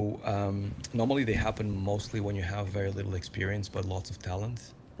 Like, so normally they happen mostly when you have very little experience but lots of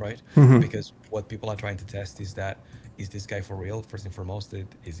talent, right? Hmm. Because what people are trying to test is that is this guy for real? First and foremost,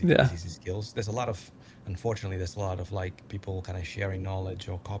 is Yeah. his skills? There's a lot of, unfortunately, there's a lot of like people kind of sharing knowledge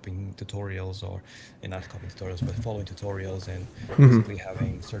or copying tutorials or, and not copying tutorials, but following tutorials and Hmm. basically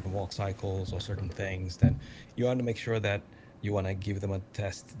having certain walk cycles or certain things. Then you want to make sure that you want to give them a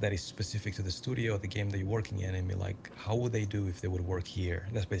test that is specific to the studio or the game that you're working in and be like, how would they do if they would work here?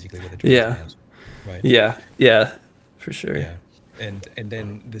 That's basically what they're trying to Yeah. answer, right? Yeah, for sure. Yeah. And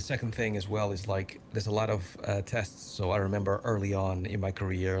then the second thing as well is like there's a lot of tests. So I remember early on in my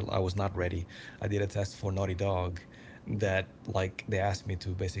career, I was not ready. I did a test for Naughty Dog that like they asked me to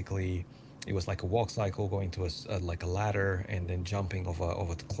basically it was like a walk cycle going to like a ladder and then jumping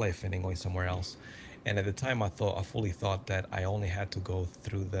over the cliff and then going somewhere else. And at the time I fully thought that I only had to go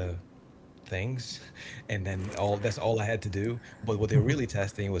through the things and then all that's all I had to do. But what they're really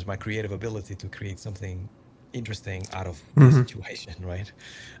testing was my creative ability to create something interesting out of the Hmm. situation, right?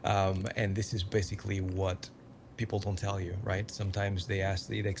 And this is basically what people don't tell you, right? Sometimes they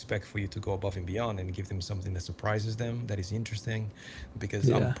expect for you to go above and beyond and give them something that surprises them, that is interesting,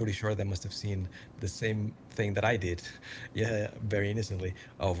 because I'm Yeah. pretty sure they must have seen the same thing that I did, yeah, very innocently,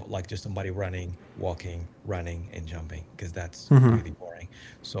 of like just somebody running, walking, running, and jumping, because that's Hmm. really boring.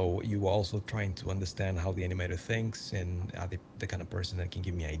 So you are also trying to understand how the animator thinks and are they the kind of person that can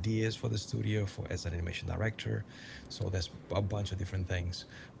give me ideas for the studio for as an animation director. So there's a bunch of different things.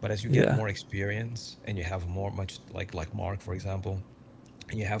 But as you get Yeah. more experience and you have more much like Mark, for example,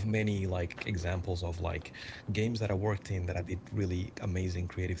 and you have many like examples of like games that I worked in that I did really amazing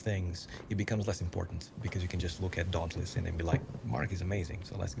creative things, it becomes less important because you can just look at Dauntless and then be like, Mark is amazing,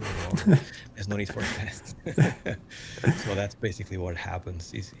 so let's give him over. There's no need for a test. So that's basically what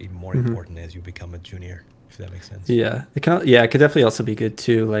happens. Is it more Hmm. important as you become a junior, if that makes sense. Yeah. Yeah, it could definitely also be good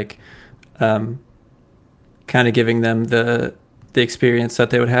too, like um, kind of giving them the experience that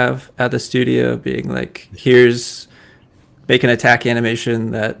they would have at the studio, being like, here's make an attack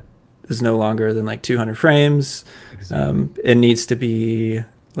animation that is no longer than like 200 frames. Exactly. It needs to be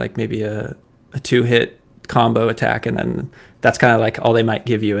like maybe a two hit combo attack, and then that's kind of like all they might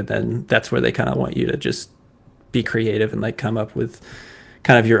give you, and then that's where they kind of want you to just be creative and like come up with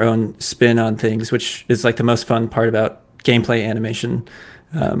kind of your own spin on things, which is like the most fun part about gameplay animation,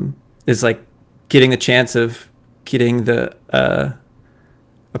 is like getting the chance of getting a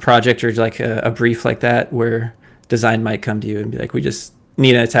project or like a brief like that where design might come to you and be like, we just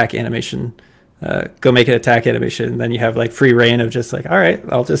need an attack animation. Go make an attack animation. And then you have like free reign of just like, all right,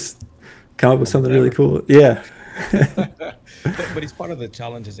 I'll just come up with Or something really whatever. cool. Yeah. But it's part of the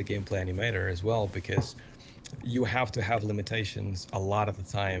challenge as a gameplay animator as well because you have to have limitations a lot of the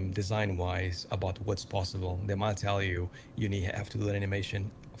time design wise about what's possible. They might tell you you need have to do an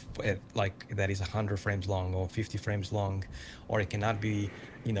animation like that is 100 frames long or 50 frames long, or it cannot be,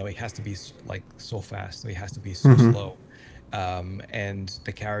 it has to be like so fast, or it has to be so Hmm. slow. And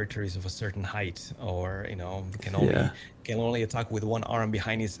the character is of a certain height, or Yeah. can only attack with one arm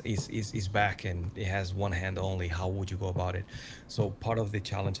behind his back, and it has one hand only. How would you go about it? So part of the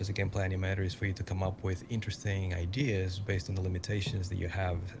challenge as a gameplay animator is for you to come up with interesting ideas based on the limitations that you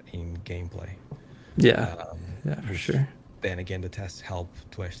have in gameplay. Yeah. um, Yeah, for which sure. then again the tests help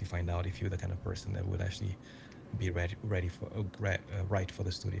to actually find out if you're the kind of person that would actually be ready for right for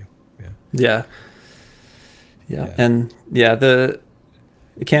the studio. Yeah. Yeah. Yeah. Yeah. And yeah,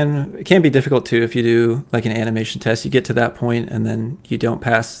 it can be difficult too if you do like an animation test. You get to that point and then you don't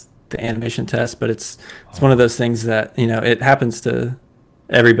pass the animation test, but it's one of Oh, those things that, it happens to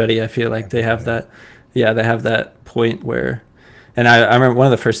everybody. I feel like they have everybody. that, yeah, they have that point where, and I remember one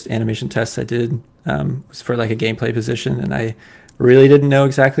of the first animation tests I did was for like a gameplay position, and I really didn't know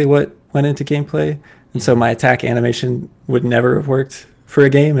exactly what went into gameplay, and so Hmm. my attack animation would never have worked for a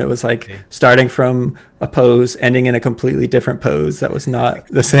game. It was like Okay. starting from a pose, ending in a completely different pose that was not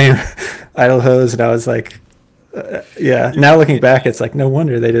the same idle pose, and I was like, yeah. You Now can looking see it back, now. it's like no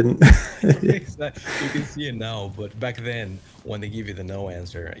wonder they didn't. Exactly. You can see it now, but back then, when they give you the no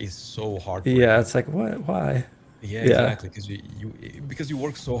answer, it's so Yeah, heartbreaking. it's like what? Why? Yeah, Yeah. exactly. Because you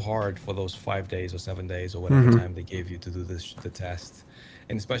work so hard for those 5 days or 7 days or whatever Hmm. time they gave you to do the test,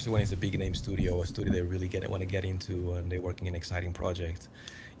 and especially when it's a big name studio, a studio they really want to get into, and they're working an exciting project,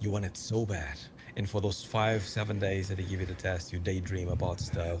 you want it so bad, and for those 5 7 days that they give you the test, you daydream about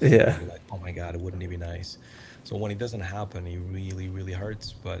stuff, and Yeah. you're like, oh my god, wouldn't it be nice? So when it doesn't happen, it really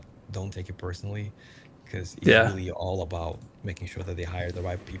hurts, but don't take it personally, because it's Yeah. really all about making sure that they hire the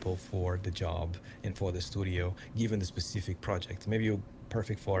right people for the job and for the studio, given the specific project. Maybe you're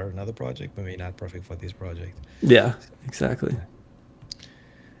perfect for another project, but maybe not perfect for this project. Yeah. Exactly. Yeah.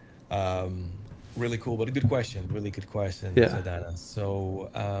 Um, really cool, but a good question. Really good question, Yeah. Zadana. So,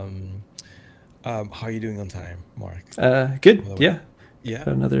 how are you doing on time, Mark? Good. By the way, Yeah. yeah,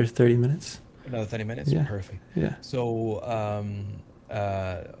 Got another 30 minutes. another 30 minutes. Yeah. Perfect. Yeah. So,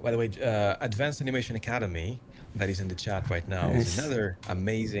 by the way, Advanced Animation Academy, that is in the chat right now, is Nice. another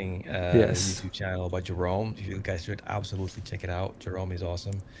amazing Yes. YouTube channel by Jerome. You guys should absolutely check it out. Jerome is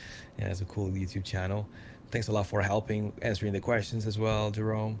awesome and has a cool YouTube channel. Thanks a lot for helping answering the questions as well,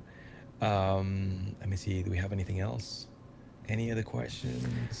 Jerome. Let me see. Do we have anything else? Any other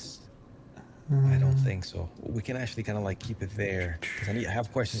questions? I don't think so. We can actually kind of like keep it there because I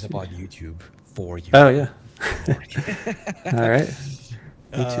have questions See. about YouTube for you, Oh yeah. Mark. All right.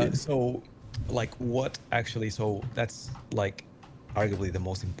 YouTube. So, like, what actually? So that's like arguably the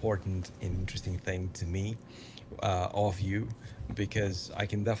most important and interesting thing to me of you, because I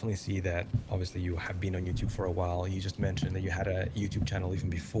can definitely see that obviously you have been on YouTube for a while. You just mentioned that you had a YouTube channel even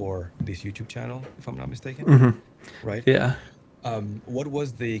before this YouTube channel, if I'm not mistaken, Hmm. right? Yeah. What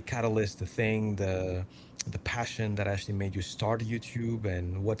was the catalyst, the thing, the passion that actually made you start YouTube,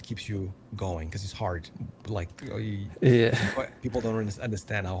 and what keeps you going? Because it's hard. Like Yeah. people don't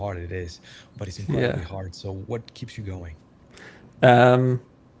understand how hard it is, but it's incredibly Yeah. hard. So what keeps you going? Um,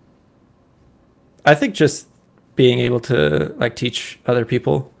 I think just being able to like teach other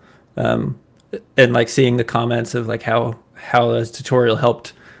people, um, and like seeing the comments of like how a tutorial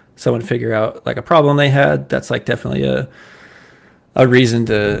helped someone figure out like a problem they had. That's like definitely a reason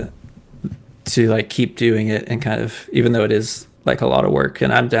to like keep doing it, and kind of, even though it is like a lot of work,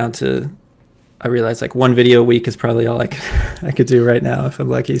 and I'm down to, I realize like one video a week is probably all like I could do right now if I'm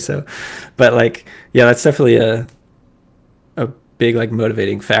lucky. So, but like, yeah, that's definitely a big like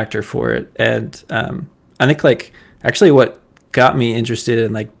motivating factor for it. And I think like actually what got me interested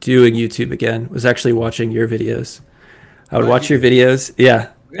in like doing YouTube again was actually watching your videos. I would Ah, you watch your do. videos, yeah,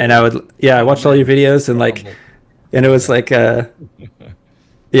 and Really? I Oh watched all your man, videos, and so like, humble. and it Love was that. like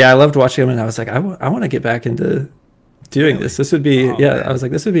yeah, I loved watching them, and I was like, I want to get back into doing this. Really? This would be, Oh yeah, I was man,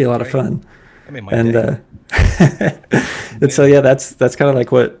 like, this would be a lot of great. fun. I made my And day. and so Amazing. yeah, that's kind of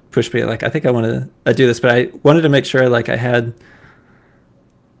like what pushed me. Like, I think I want to do this, but I wanted to make sure like I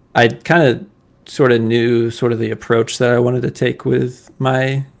kind of sort of knew sort of the approach that I wanted to take with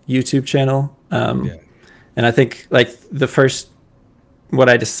my YouTube channel. Yeah. And I think like the first, what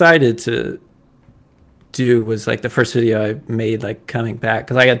I decided to do was like the first video I made like coming back,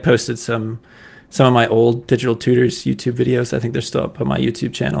 because I had posted some of my old digital tutors YouTube videos. I think they're still up on my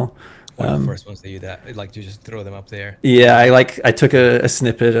YouTube channel. One of the first ones that you that like you just throw them up there. Yeah, I took a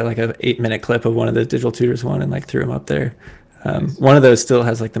snippet, like a 8 minute clip of one of the digital tutors one, and like threw them up there. Nice. One of those still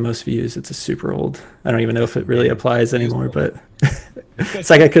has like the most views. It's a super old. I don't even know That's if it really amazing. applies anymore, Useful. but it's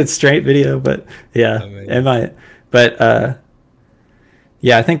like a constraint video. But yeah, it Amazing. might. But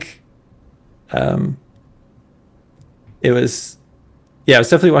yeah, I think um, it was, yeah, I was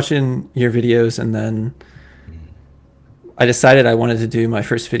definitely watching your videos, and then Mm. I decided I wanted to do my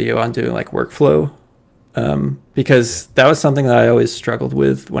first video on doing like workflow, Yeah. because that was something that I always struggled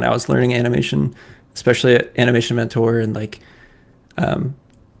with when I was learning animation, especially at Animation Mentor. And like,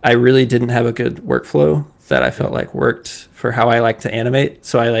 I really didn't have a good workflow that I Yeah. felt like worked for how I like to animate.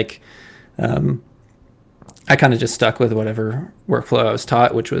 So I like, I kind of just stuck with whatever workflow I was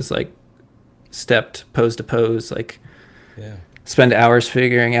taught, which was like stepped pose to pose, like Yeah. spend hours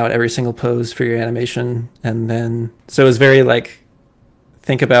figuring out every single pose for your animation. And then, so it was very like,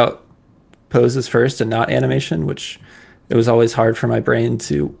 think about poses first and not animation, which it was always hard for my brain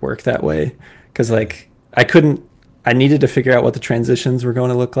to work that way, because Yeah. like I couldn't, I needed to figure out what the transitions were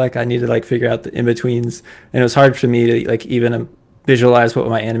going to look like. I needed to like figure out the in-betweens, and it was hard for me to like even visualize what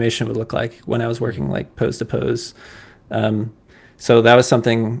my animation would look like when I was Mm. working like pose to pose. um, so that was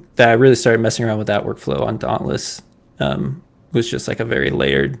something that I really started messing around with, that workflow on Dauntless. Was just like a very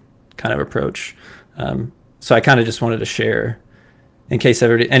layered kind of approach. So I kind of just wanted to share in case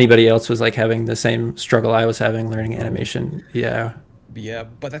anybody else was like having the same struggle I was having learning Problem. animation. Yeah. Yeah,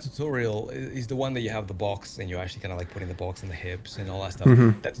 but that tutorial is the one that you have the box and you actually kind of like putting the box in the hips and all that stuff.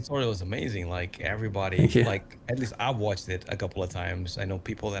 Hmm. That tutorial is amazing. Like Thank everybody, you. like at least I've watched it a couple of times. I know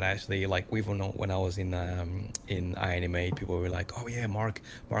people that actually like even when I was in iAnimate, people were like, "Oh yeah, Mark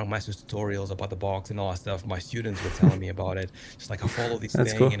Masters tutorials about the box and all that stuff." My students were telling me about it. Just like I follow this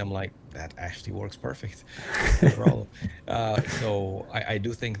That's thing, cool. and I'm like, that actually works perfect. That's no problem. So I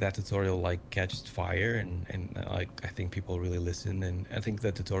do think that tutorial like catches fire and like I think people really listen and I think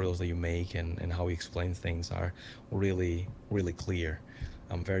the tutorials that you make and how you explain things are really clear.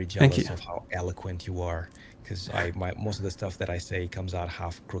 I'm very Thank you. jealous of how eloquent you are because most of the stuff that I say comes out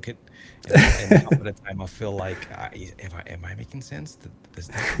half crooked and half of the time I feel like am I making sense? Does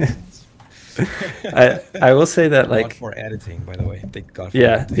that make sense? I will say that Thank God like for editing, by the way. Thank God for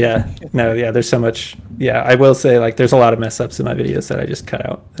yeah, editing. yeah. No, yeah, there's so much. Yeah, I will say like there's a lot of mess ups in my videos that I just cut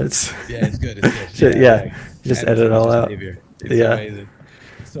out. It's Yeah, it's good. It's good. Yeah, yeah, yeah. just edit it Editing is all your out. savior. It's Yeah. amazing.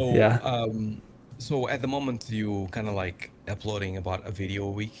 So, Yeah. so at the moment you kind of like uploading about a video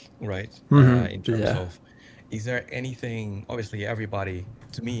a week, right? Hmm. In terms Yeah. of, is there anything, obviously everybody,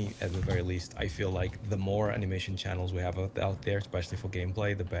 to me at the very least, I feel like the more animation channels we have out there, especially for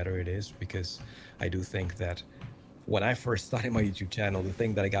gameplay, the better it is because I do think that when I first started my YouTube channel, the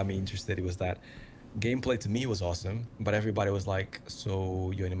thing that got me interested was that gameplay to me was awesome, but everybody was like,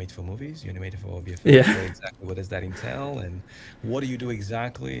 "So you animate for movies? You animate for VFX? Yeah. What does that entail? And what do you do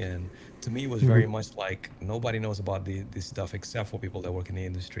exactly?" And to me, it was very Hmm. much like nobody knows about this stuff except for people that work in the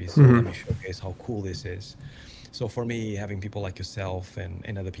industry. So Hmm. let me showcase how cool this is. So for me, having people like yourself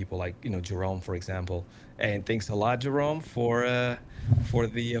and other people like Jerome, for example, and thanks a lot, Jerome, for the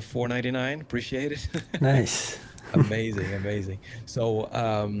 4.99. Appreciate it. Nice. Amazing, amazing.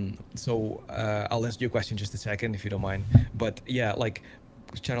 I'll answer your question just a second if you don't mind. But yeah, like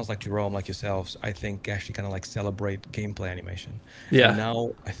channels like Jerome, like yourselves, I think actually kind of like celebrate gameplay animation. And Yeah.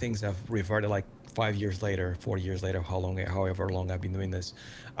 now things have reverted like 5 years later, 4 years later, however long I've been doing this.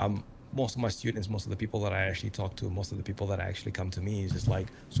 Most of my students, most of the people that I actually talk to, most of the people that actually come to me is just like,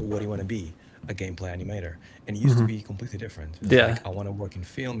 so what do you want to be? A gameplay animator. And it used to Hmm. be completely different. It's Yeah. like, I want to work in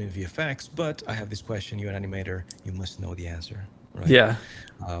film, in VFX, but I have this question, you're an animator, you must know the answer, right? Yeah.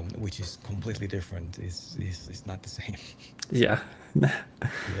 Which is completely different. It's not the same. Yeah.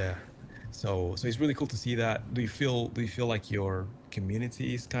 Yeah. So it's really cool to see that. Do you feel like your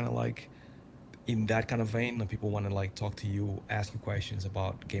community is kind of like in that kind of vein, and people want to like talk to you, ask you questions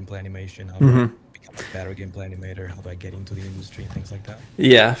about gameplay animation? How do I Hmm. become a better gameplay animator? How do I get into the industry and things like that?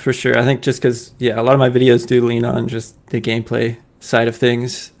 Yeah, for sure. I think just because, yeah, a lot of my videos do lean on just the gameplay side of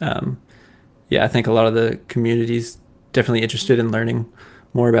things. Yeah, I think a lot of the community's definitely interested in learning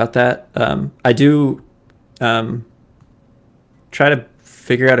more about that. I do um, try to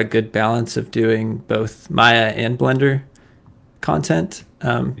figure out a good balance of doing both Maya and Blender content,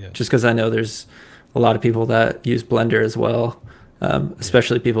 Yeah. just because I know there's a lot of people that use Blender as well, Yeah.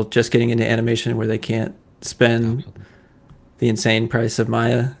 especially people just getting into animation where they can't spend Absolutely. the insane price of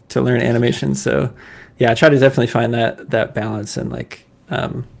Maya to learn Yeah. animation. So, yeah, I try to definitely find that balance and like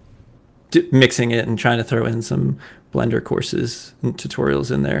mixing it and trying to throw in some Blender courses and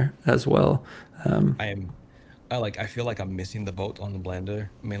tutorials in there as well. Um, I am I feel like I'm missing the boat on the Blender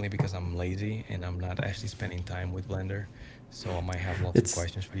mainly because I'm lazy and I'm not actually spending time with Blender. So I might have lots of it's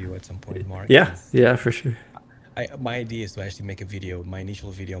questions for you at some point, Mark, yeah, because yeah, for sure. my idea is to actually make a video. My initial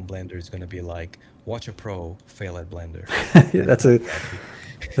video on Blender is going to be like, watch a pro fail at Blender. Yeah, That's my strategy.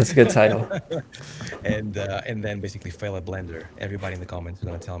 that's a good title. And then basically fail at Blender. Everybody in the comments is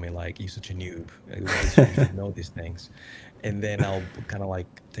gonna tell me like you're such a noob. You should know these things, and then I'll kind of like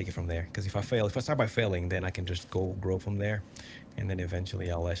take it from there. Because if I start by failing, then I can just go grow from there, and then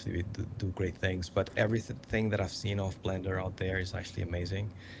eventually I'll actually do great things. But everything that I've seen of Blender out there is actually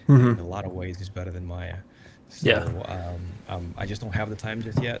amazing, and Hmm. in a lot of ways, it's better than Maya. Yeah, So I just don't have the time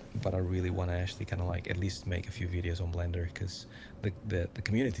just yet, but I really want to actually kind of like at least make a few videos on Blender because the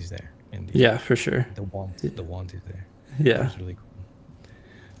community is there and yeah, for sure. the want is there, which Yeah. is really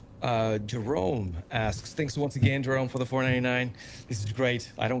cool. Jerome asks, thanks once again, Jerome, for the 4.99. This is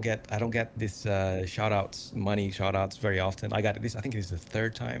great. I don't get this money shout outs very often. I got this. I think this is the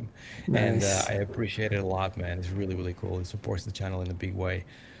third time, and Nice. I appreciate it a lot, man. It's really cool. It supports the channel in a big way.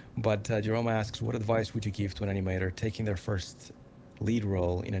 But Jerome asks, what advice would you give to an animator taking their first lead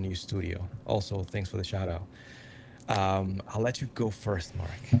role in a new studio? Also, thanks for the shout out. I'll let you go first,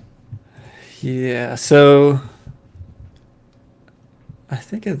 Mark. Yeah. So I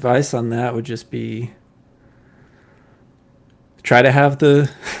think advice on that would just be try to have the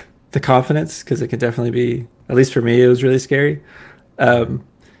confidence because it could definitely be, at least for me, it was really scary. Yeah, Um,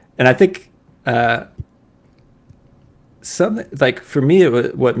 and I think uh, something like for me,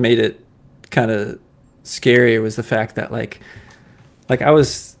 what made it kind of scary was the fact that like I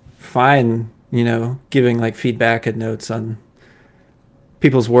was fine, you know, giving like feedback and notes on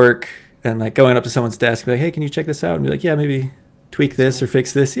people's work and like going up to someone's desk and be like, hey, can you check this out? And be like, yeah, maybe tweak this or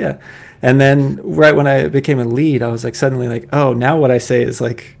fix this. Yeah. And then right when I became a lead, I was like suddenly like, oh, now what I say is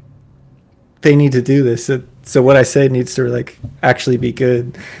like they need to do this. So what I say needs to like actually be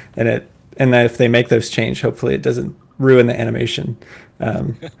good. And that if they make those change, hopefully it doesn't ruin the animation.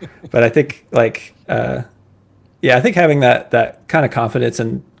 But I think yeah, I think having that kind of confidence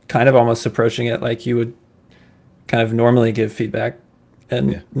and kind of almost approaching it like you would kind of normally give feedback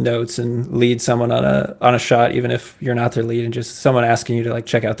and notes and lead someone on a shot, even if you're not their lead, and just someone asking you to like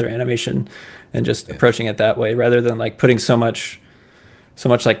check out their animation and just approaching it that way rather than like putting so much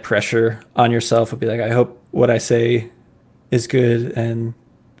like pressure on yourself. Would be like, I hope what I say is good, and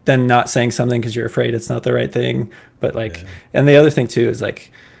then not saying something because you're afraid it's not the right thing. But like, and the other thing too is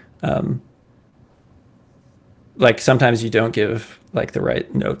like sometimes you don't give like the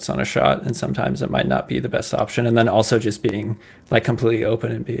right notes on a shot, and sometimes it might not be the best option. And then also just being like completely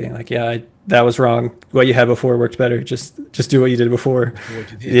open and being like, yeah, that was wrong. What you had before worked better. Just do what you did before. What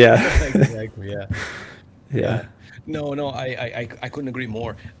you did. Yeah. Exactly. Yeah. Yeah. No, I couldn't agree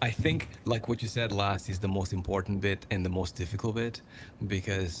more. I think like what you said last is the most important bit and the most difficult bit,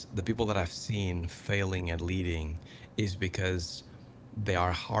 because the people that I've seen failing at leading is because they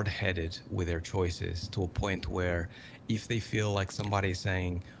are hard-headed with their choices to a point where if they feel like somebody is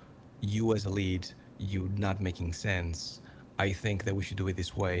saying, you as a lead, you're not making sense, I think that we should do it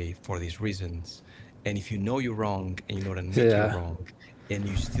this way for these reasons. And if you know you're wrong and you know to admit you're wrong, and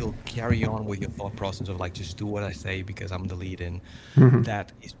you still carry on with your thought process of like, just do what I say because I'm the lead, and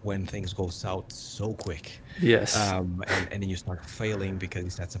that is when things go south so quick. Yes. And then you start failing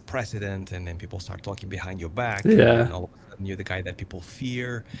because that's a precedent, and then people start talking behind your back. Yeah. And all of a sudden you're the guy that people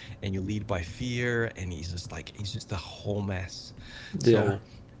fear, and you lead by fear, and he's just a whole mess. So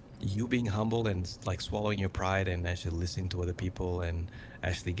you being humble and like swallowing your pride and actually listening to other people and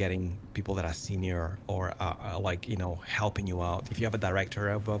actually getting people that are senior or like, you know, helping you out. If you have a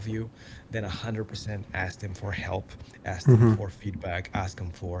director above you, then 100% ask them for help, ask them for feedback, ask them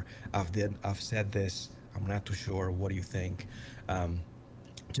for, I've said this, I'm not too sure, what do you think?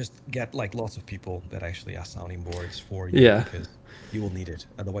 Just get like lots of people that actually are sounding boards for you, because you will need it.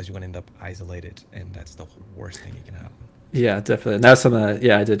 Otherwise you're going to end up isolated, and that's the worst thing that can happen. Yeah, definitely. And that's something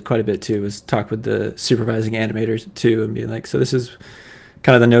that, I did quite a bit too, was talk with the supervising animators too, and being like, so this is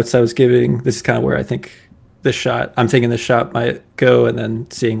kind of the notes I was giving. This is kind of where I think I'm thinking this shot might go, and then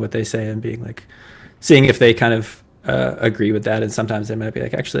seeing what they say and being like, seeing if they kind of agree with that. And sometimes they might be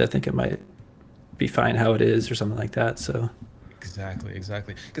like, actually, I think it might be fine how it is, or something like that. So exactly.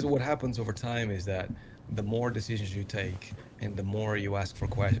 Because what happens over time is that the more decisions you take and the more you ask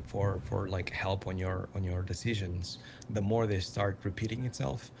for like help on your decisions, the more they start repeating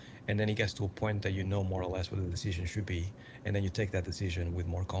itself, and then it gets to a point that you know more or less what the decision should be, and then you take that decision with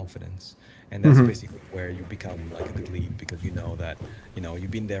more confidence, and that's basically where you become like a good lead, because you know that, you know,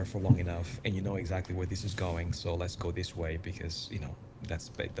 you've been there for long enough and you know exactly where this is going, so let's go this way because, you know,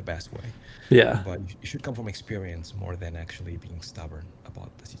 that's the best way. Yeah. But you should come from experience more than actually being stubborn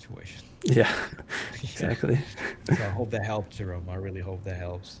about the situation. Yeah, exactly. So I hope that helped, Jerome. I really hope that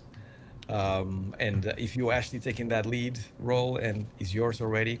helps. And if you're actually taking that lead role and it's yours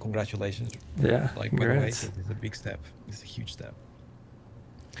already, congratulations. Yeah, like, by the way, it's a big step. It's a huge step.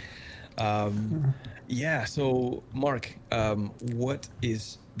 Yeah, so Mark, what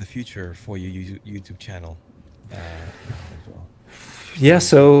is the future for your YouTube channel as well? Yeah,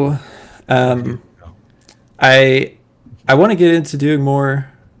 so I want to get into doing more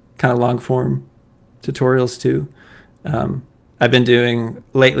kind of long form tutorials too. I've been doing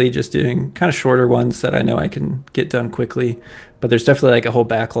lately just doing kind of shorter ones that I know I can get done quickly, but there's definitely like a whole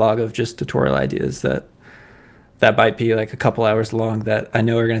backlog of just tutorial ideas that might be like a couple hours long that I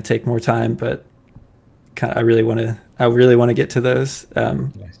know are going to take more time, but I really want to get to those.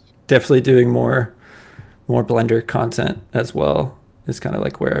 Nice. Definitely doing more Blender content as well is kind of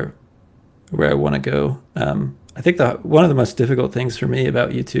like where I want to go. I think one of the most difficult things for me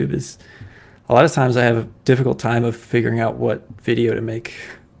about YouTube is a lot of times I have a difficult time of figuring out what video to make.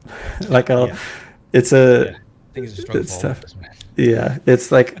 Like it's tough. Yeah,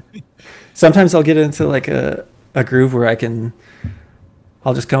 it's like sometimes I'll get into like a groove where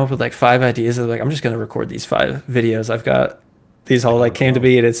I'll just come up with like 5 ideas of like, I'm just going to record these 5 videos. I've got these all like came to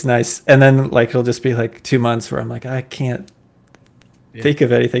be, and it's nice. And then like it'll just be like 2 months where I'm like, I can't think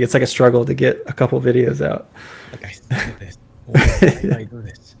of anything. It's like a struggle to get a couple videos out. Like, I do this. Why do I do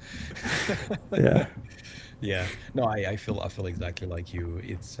this? Yeah. Yeah. No, I feel exactly like you.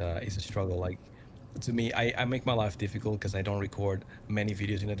 It's a struggle. Like to me, I make my life difficult because I don't record many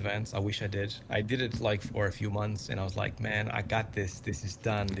videos in advance. I wish I did. I did it like for a few months and I was like, man, I got this. This is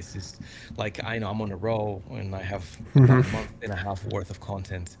done. This is like I know I'm on a roll and I have about a month and a half worth of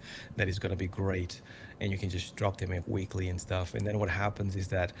content that is gonna be great. And you can just drop them in weekly and stuff. And then what happens is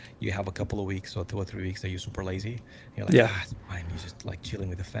that you have a couple of weeks or 2 or 3 weeks that you're super lazy. And you're like, Yeah. ah, it's fine. You're just like chilling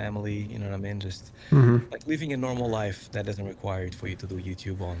with the family. You know what I mean? Just Hmm. like living a normal life that doesn't require it for you to do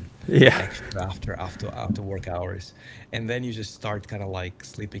YouTube on Yeah. extra after work hours, and then you just start kind of like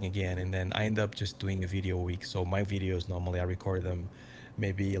sleeping again, and then I end up just doing a video a week. So my videos normally I record them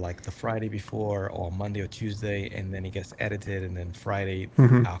maybe like the Friday before or Monday or Tuesday, and then it gets edited, and then Friday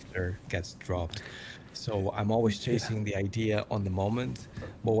Hmm. after gets dropped. So I'm always Yeah. chasing the idea on the moment.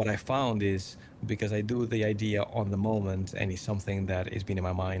 But what I found is because I do the idea on the moment and it's something that has been in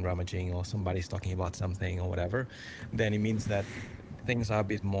my mind rummaging or somebody's talking about something or whatever, then it means that things are a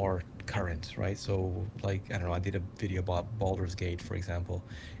bit more current, right? So like, I don't know, I did a video about Baldur's Gate, for example,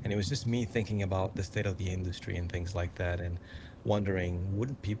 and it was just me thinking about the state of the industry and things like that and wondering,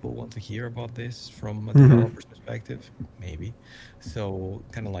 wouldn't people want to hear about this from a Hmm. developer's perspective? Maybe. So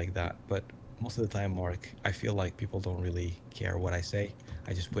kind of like that. But most of the time, Mark, I feel like people don't really care what I say.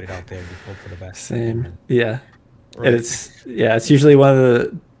 I just put it out there and just hope for the best. And Same. then, Yeah. And right? it's usually one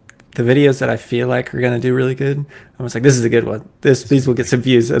of the videos that I feel like are gonna do really good. I'm just like, this is a good one. This is These will get great. some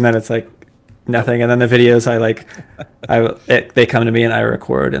views, and then it's like Nope. nothing. And then the videos I like, they come to me and I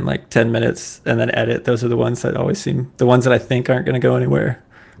record in like 10 minutes and then edit. Those are the ones that always seem the ones that I think aren't gonna go anywhere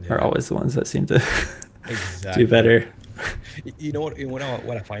are Yeah, always the ones that seem to do exactly. better. You know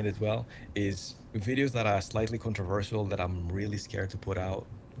what I find as well is videos that are slightly controversial that I'm really scared to put out.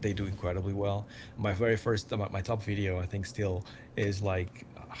 They do incredibly well. My very first, my top video, I think, still is like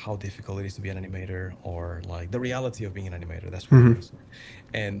how difficult it is to be an animator, or like the reality of being an animator. That's what it Hmm. is.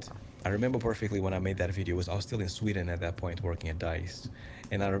 And I remember perfectly when I made that video was I was still in Sweden at that point working at Dice.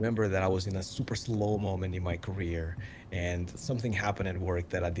 And I remember that I was in a super slow moment in my career and something happened at work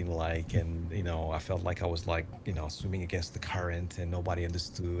that I didn't like. And, I felt like I was like, swimming against the current and nobody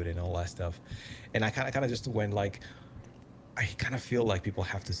understood and all that stuff. And I kind of just went like, I kind of feel like people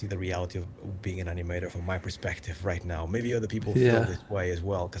have to see the reality of being an animator from my perspective right now. Maybe other people feel Yeah. this way as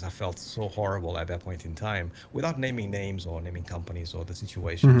well, because I felt so horrible at that point in time without naming names or naming companies or the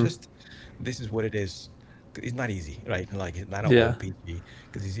situation. Hmm. Just this is what it is. It's not easy, right? Like I don't go Yeah. peachy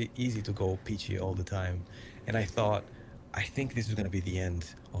because it's easy to go peachy all the time. And I thought, I think this is going to be the end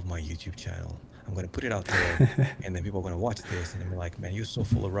of my YouTube channel. I'm going to put it out there and then people are going to watch this and they're like, man, you're so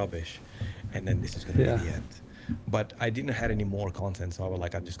full of rubbish. And then this is going to be Yeah. the end. But I didn't have any more content, so I was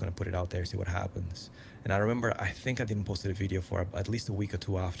like, I'm just gonna put it out there, see what happens. And I remember, I think I didn't post a video for at least a week or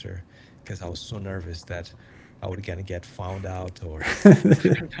two after, because I was so nervous that I would gonna get found out, or I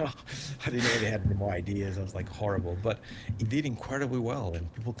don't know. I didn't really have any more ideas. I was like horrible, but it did incredibly well,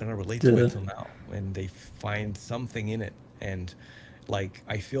 and people kind of relate to it Did. till now, and they find something in it. And like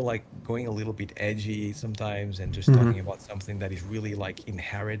I feel like going a little bit edgy sometimes and just Hmm. talking about something that is really like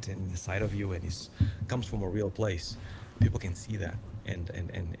inherent and inside of you and is comes from a real place. People can see that, and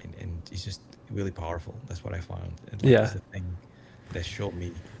it's just really powerful. That's what I found, and like it's Yeah. the thing that showed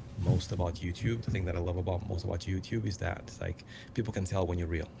me most about YouTube. The thing that I love about most about YouTube is that it's like people can tell when you're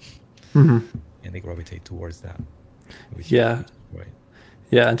real, Hmm. and they gravitate towards that, Yeah. which is great.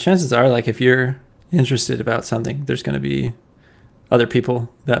 Yeah. And chances are, like, if you're interested about something, there's going to be other people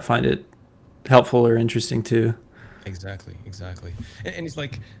that find it helpful or interesting too. Exactly, exactly. And it's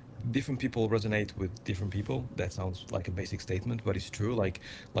like different people resonate with different people. That sounds like a basic statement, but it's true. Like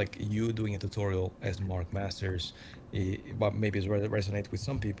you doing a tutorial as Mark Masters, but maybe it's resonate with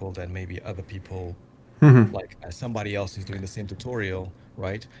some people that maybe other people Hmm. like somebody else is doing the same tutorial,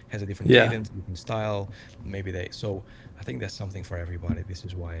 right? Has a different Yeah. cadence, different style. Maybe they. So I think that's something for everybody. This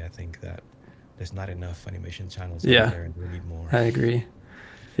is why I think that there's not enough animation channels out Yeah. there, and we need more, I agree.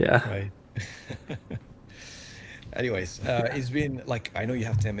 Yeah. right? Anyways, Yeah. it's been like I know you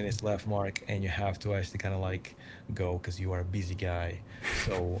have 10 minutes left, Mark, and you have to actually kind of like go because you are a busy guy.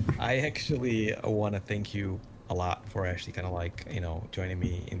 So I actually want to thank you a lot for actually kind of like, joining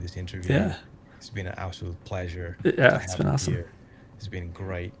me in this interview. Yeah. It's been an absolute pleasure to Yeah. It's have been you awesome. here. It's been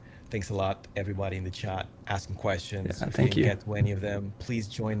great. Thanks a lot, everybody in the chat asking questions. Yeah. If we Thank didn't you. get to any of them, please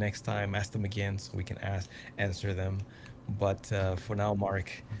join next time. Ask them again so we can answer them. But for now, Mark,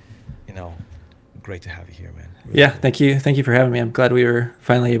 you know, great to have you here, man. Really Yeah. cool. Thank you. Thank you for having me. I'm glad we were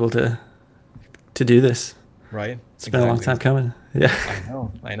finally able to do this. Right? It's been a long Exactly. time coming.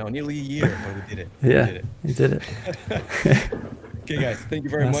 Yeah. I know. Nearly a year, but we did it. We Yeah. did You did it. it. Okay, guys. Thank you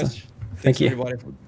very Awesome. much. Thank Thanks you. everybody for